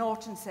Graham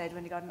Norton said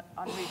when he got an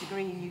honorary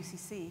degree in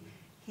UCC.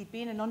 He'd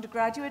been an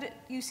undergraduate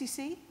at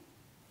UCC.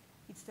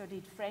 He'd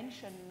studied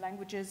French and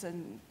languages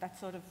and that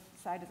sort of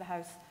side of the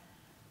house.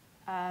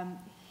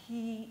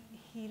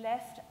 He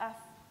left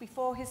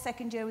before his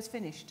second year was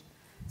finished,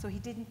 so he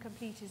didn't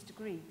complete his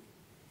degree.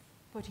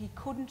 But he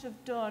couldn't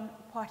have done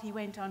what he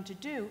went on to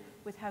do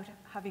without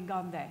having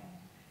gone there.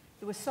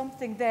 There was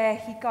something there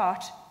he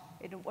got.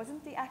 It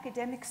wasn't the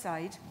academic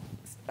side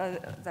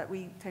that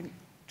we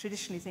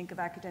traditionally think of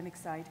academic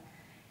side.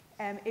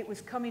 It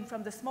was coming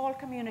from the small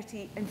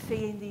community and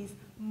seeing these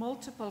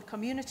multiple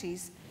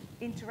communities,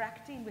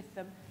 interacting with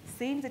them,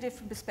 seeing the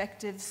different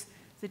perspectives,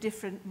 the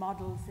different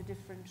models, the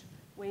different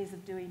ways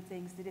of doing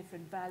things, the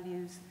different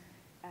values.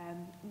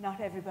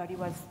 Not everybody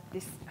was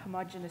this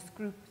homogenous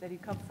group that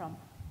he'd come from.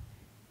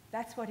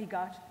 That's what he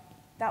got.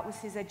 That was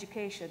his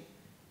education,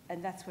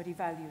 and that's what he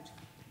valued.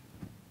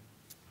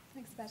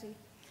 Thanks, Betty.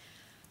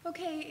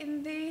 Okay,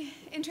 in the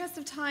interest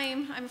of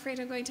time, I'm afraid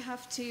I'm going to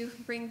have to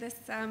bring this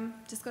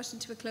discussion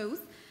to a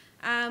close.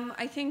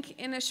 I think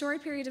in a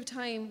short period of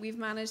time, we've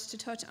managed to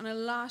touch on a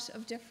lot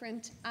of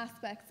different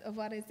aspects of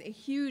what is a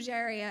huge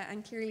area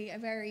and clearly a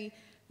very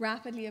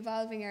rapidly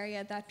evolving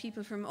area that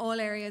people from all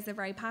areas are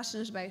very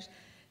passionate about.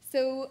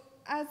 So,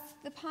 as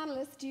the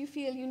panelists, do you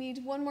feel you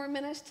need one more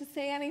minute to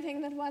say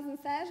anything that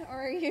wasn't said,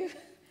 or are you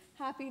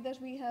happy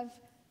that we have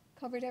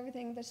covered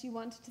everything that you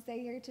wanted to say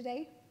here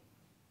today?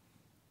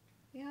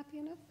 Are you happy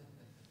enough?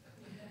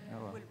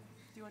 well. Do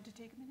you want to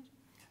take a minute?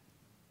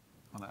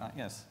 Well,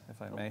 yes,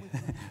 if I may.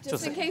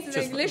 Just in case it's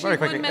literally very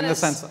quickly, 1 minute. in the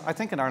sense, I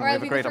think in Ireland we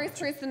have a great I'll be the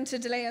first person to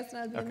delay us, and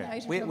I'll be in the out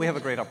of we have a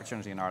great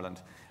opportunity in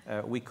Ireland.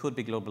 We could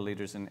be global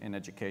leaders in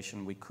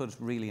education. We could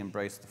really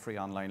embrace the free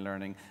online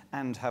learning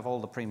and have all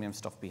the premium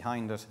stuff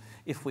behind it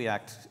if we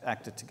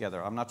acted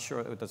together. I'm not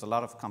sure, there's a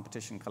lot of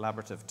competition,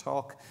 collaborative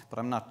talk, but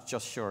I'm not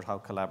just sure how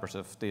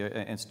collaborative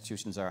the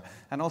institutions are.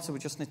 And also we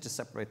just need to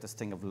separate this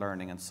thing of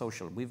learning and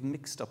social. We've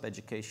mixed up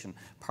education,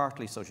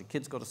 partly social.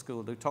 Kids go to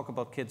school, they talk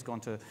about kids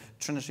going to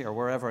Trinity or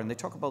wherever, and they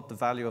talk about the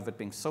value of it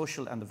being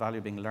social and the value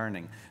of being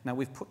learning. Now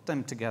we've put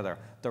them together.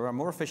 There are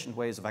more efficient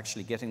ways of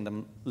actually getting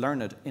them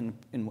learned in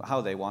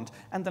how they want,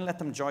 and then let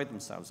them enjoy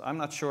themselves. I'm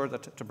not sure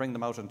that to bring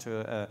them out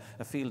into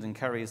a field in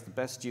Kerri is the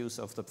best use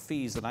of the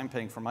fees that I'm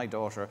paying for my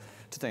daughter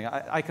to think.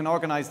 I can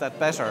organise that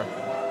better,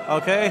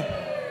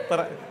 okay? But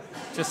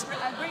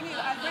I'll bring you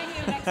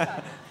next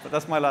time. But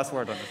that's my last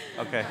word on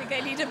it. Okay. I think I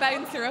need a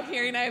bouncer up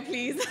here now,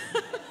 please.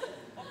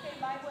 Okay,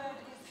 my word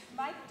is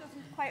Mike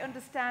doesn't quite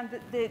understand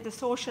the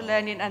social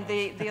learning and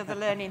the other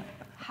learning,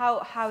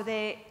 how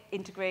they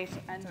integrate,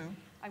 and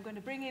I'm going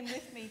to bring him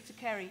with me to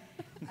Kerri.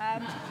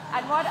 And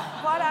what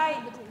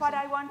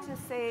I want to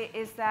say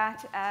is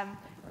that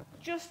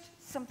just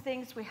some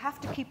things we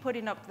have to keep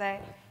putting up there.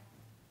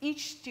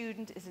 Each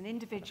student is an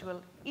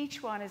individual.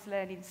 Each one is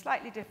learning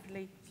slightly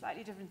differently,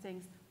 slightly different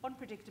things,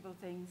 unpredictable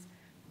things.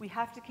 We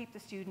have to keep the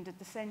student at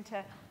the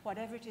centre,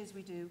 whatever it is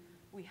we do.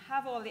 We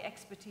have all the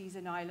expertise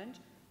in Ireland.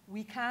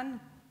 We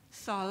can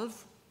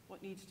solve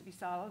what needs to be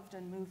solved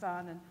and move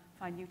on and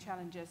find new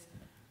challenges.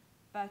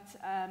 But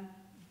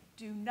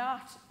do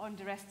not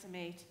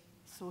underestimate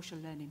social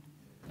learning.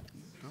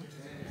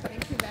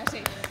 Thank you,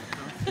 Betty.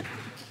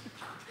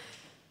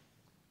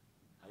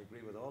 I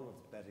agree with all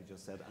of Betty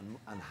just said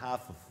and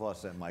half of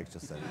what Mike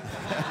just said.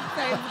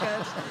 Sounds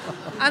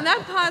good. On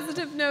that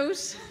positive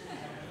note,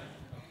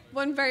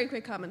 one very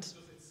quick comment.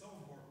 It's so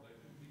important. I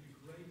think the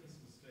greatest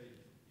mistake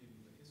in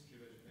the history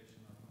of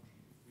education in our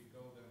country if we go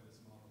down this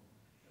model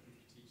that we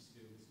teach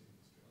skills to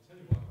industry. I'll tell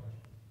you what,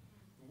 right?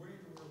 The way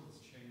the world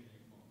is changing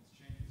at the moment, it's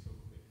changing so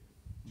quick.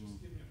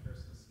 Just giving a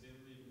person a skill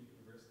leaving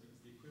university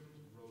is the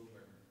equivalent of road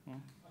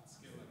learning.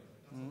 That's skill learning.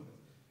 That's all it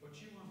is. What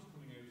you want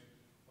coming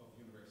out of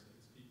university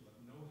is people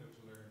that know how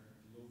to learn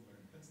and love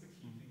learning. That's the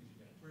key thing that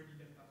you get. Where do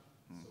you get that?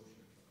 Social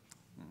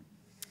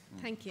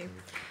interaction. Thank you.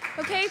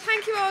 Okay,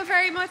 thank you all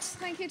very much.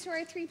 Thank you to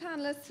our three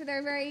panellists for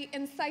their very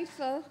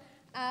insightful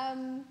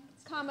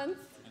comments.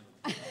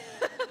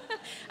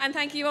 And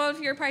thank you all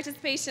for your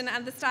participation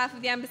and the staff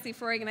of the Embassy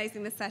for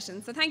organising this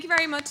session. So thank you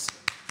very much.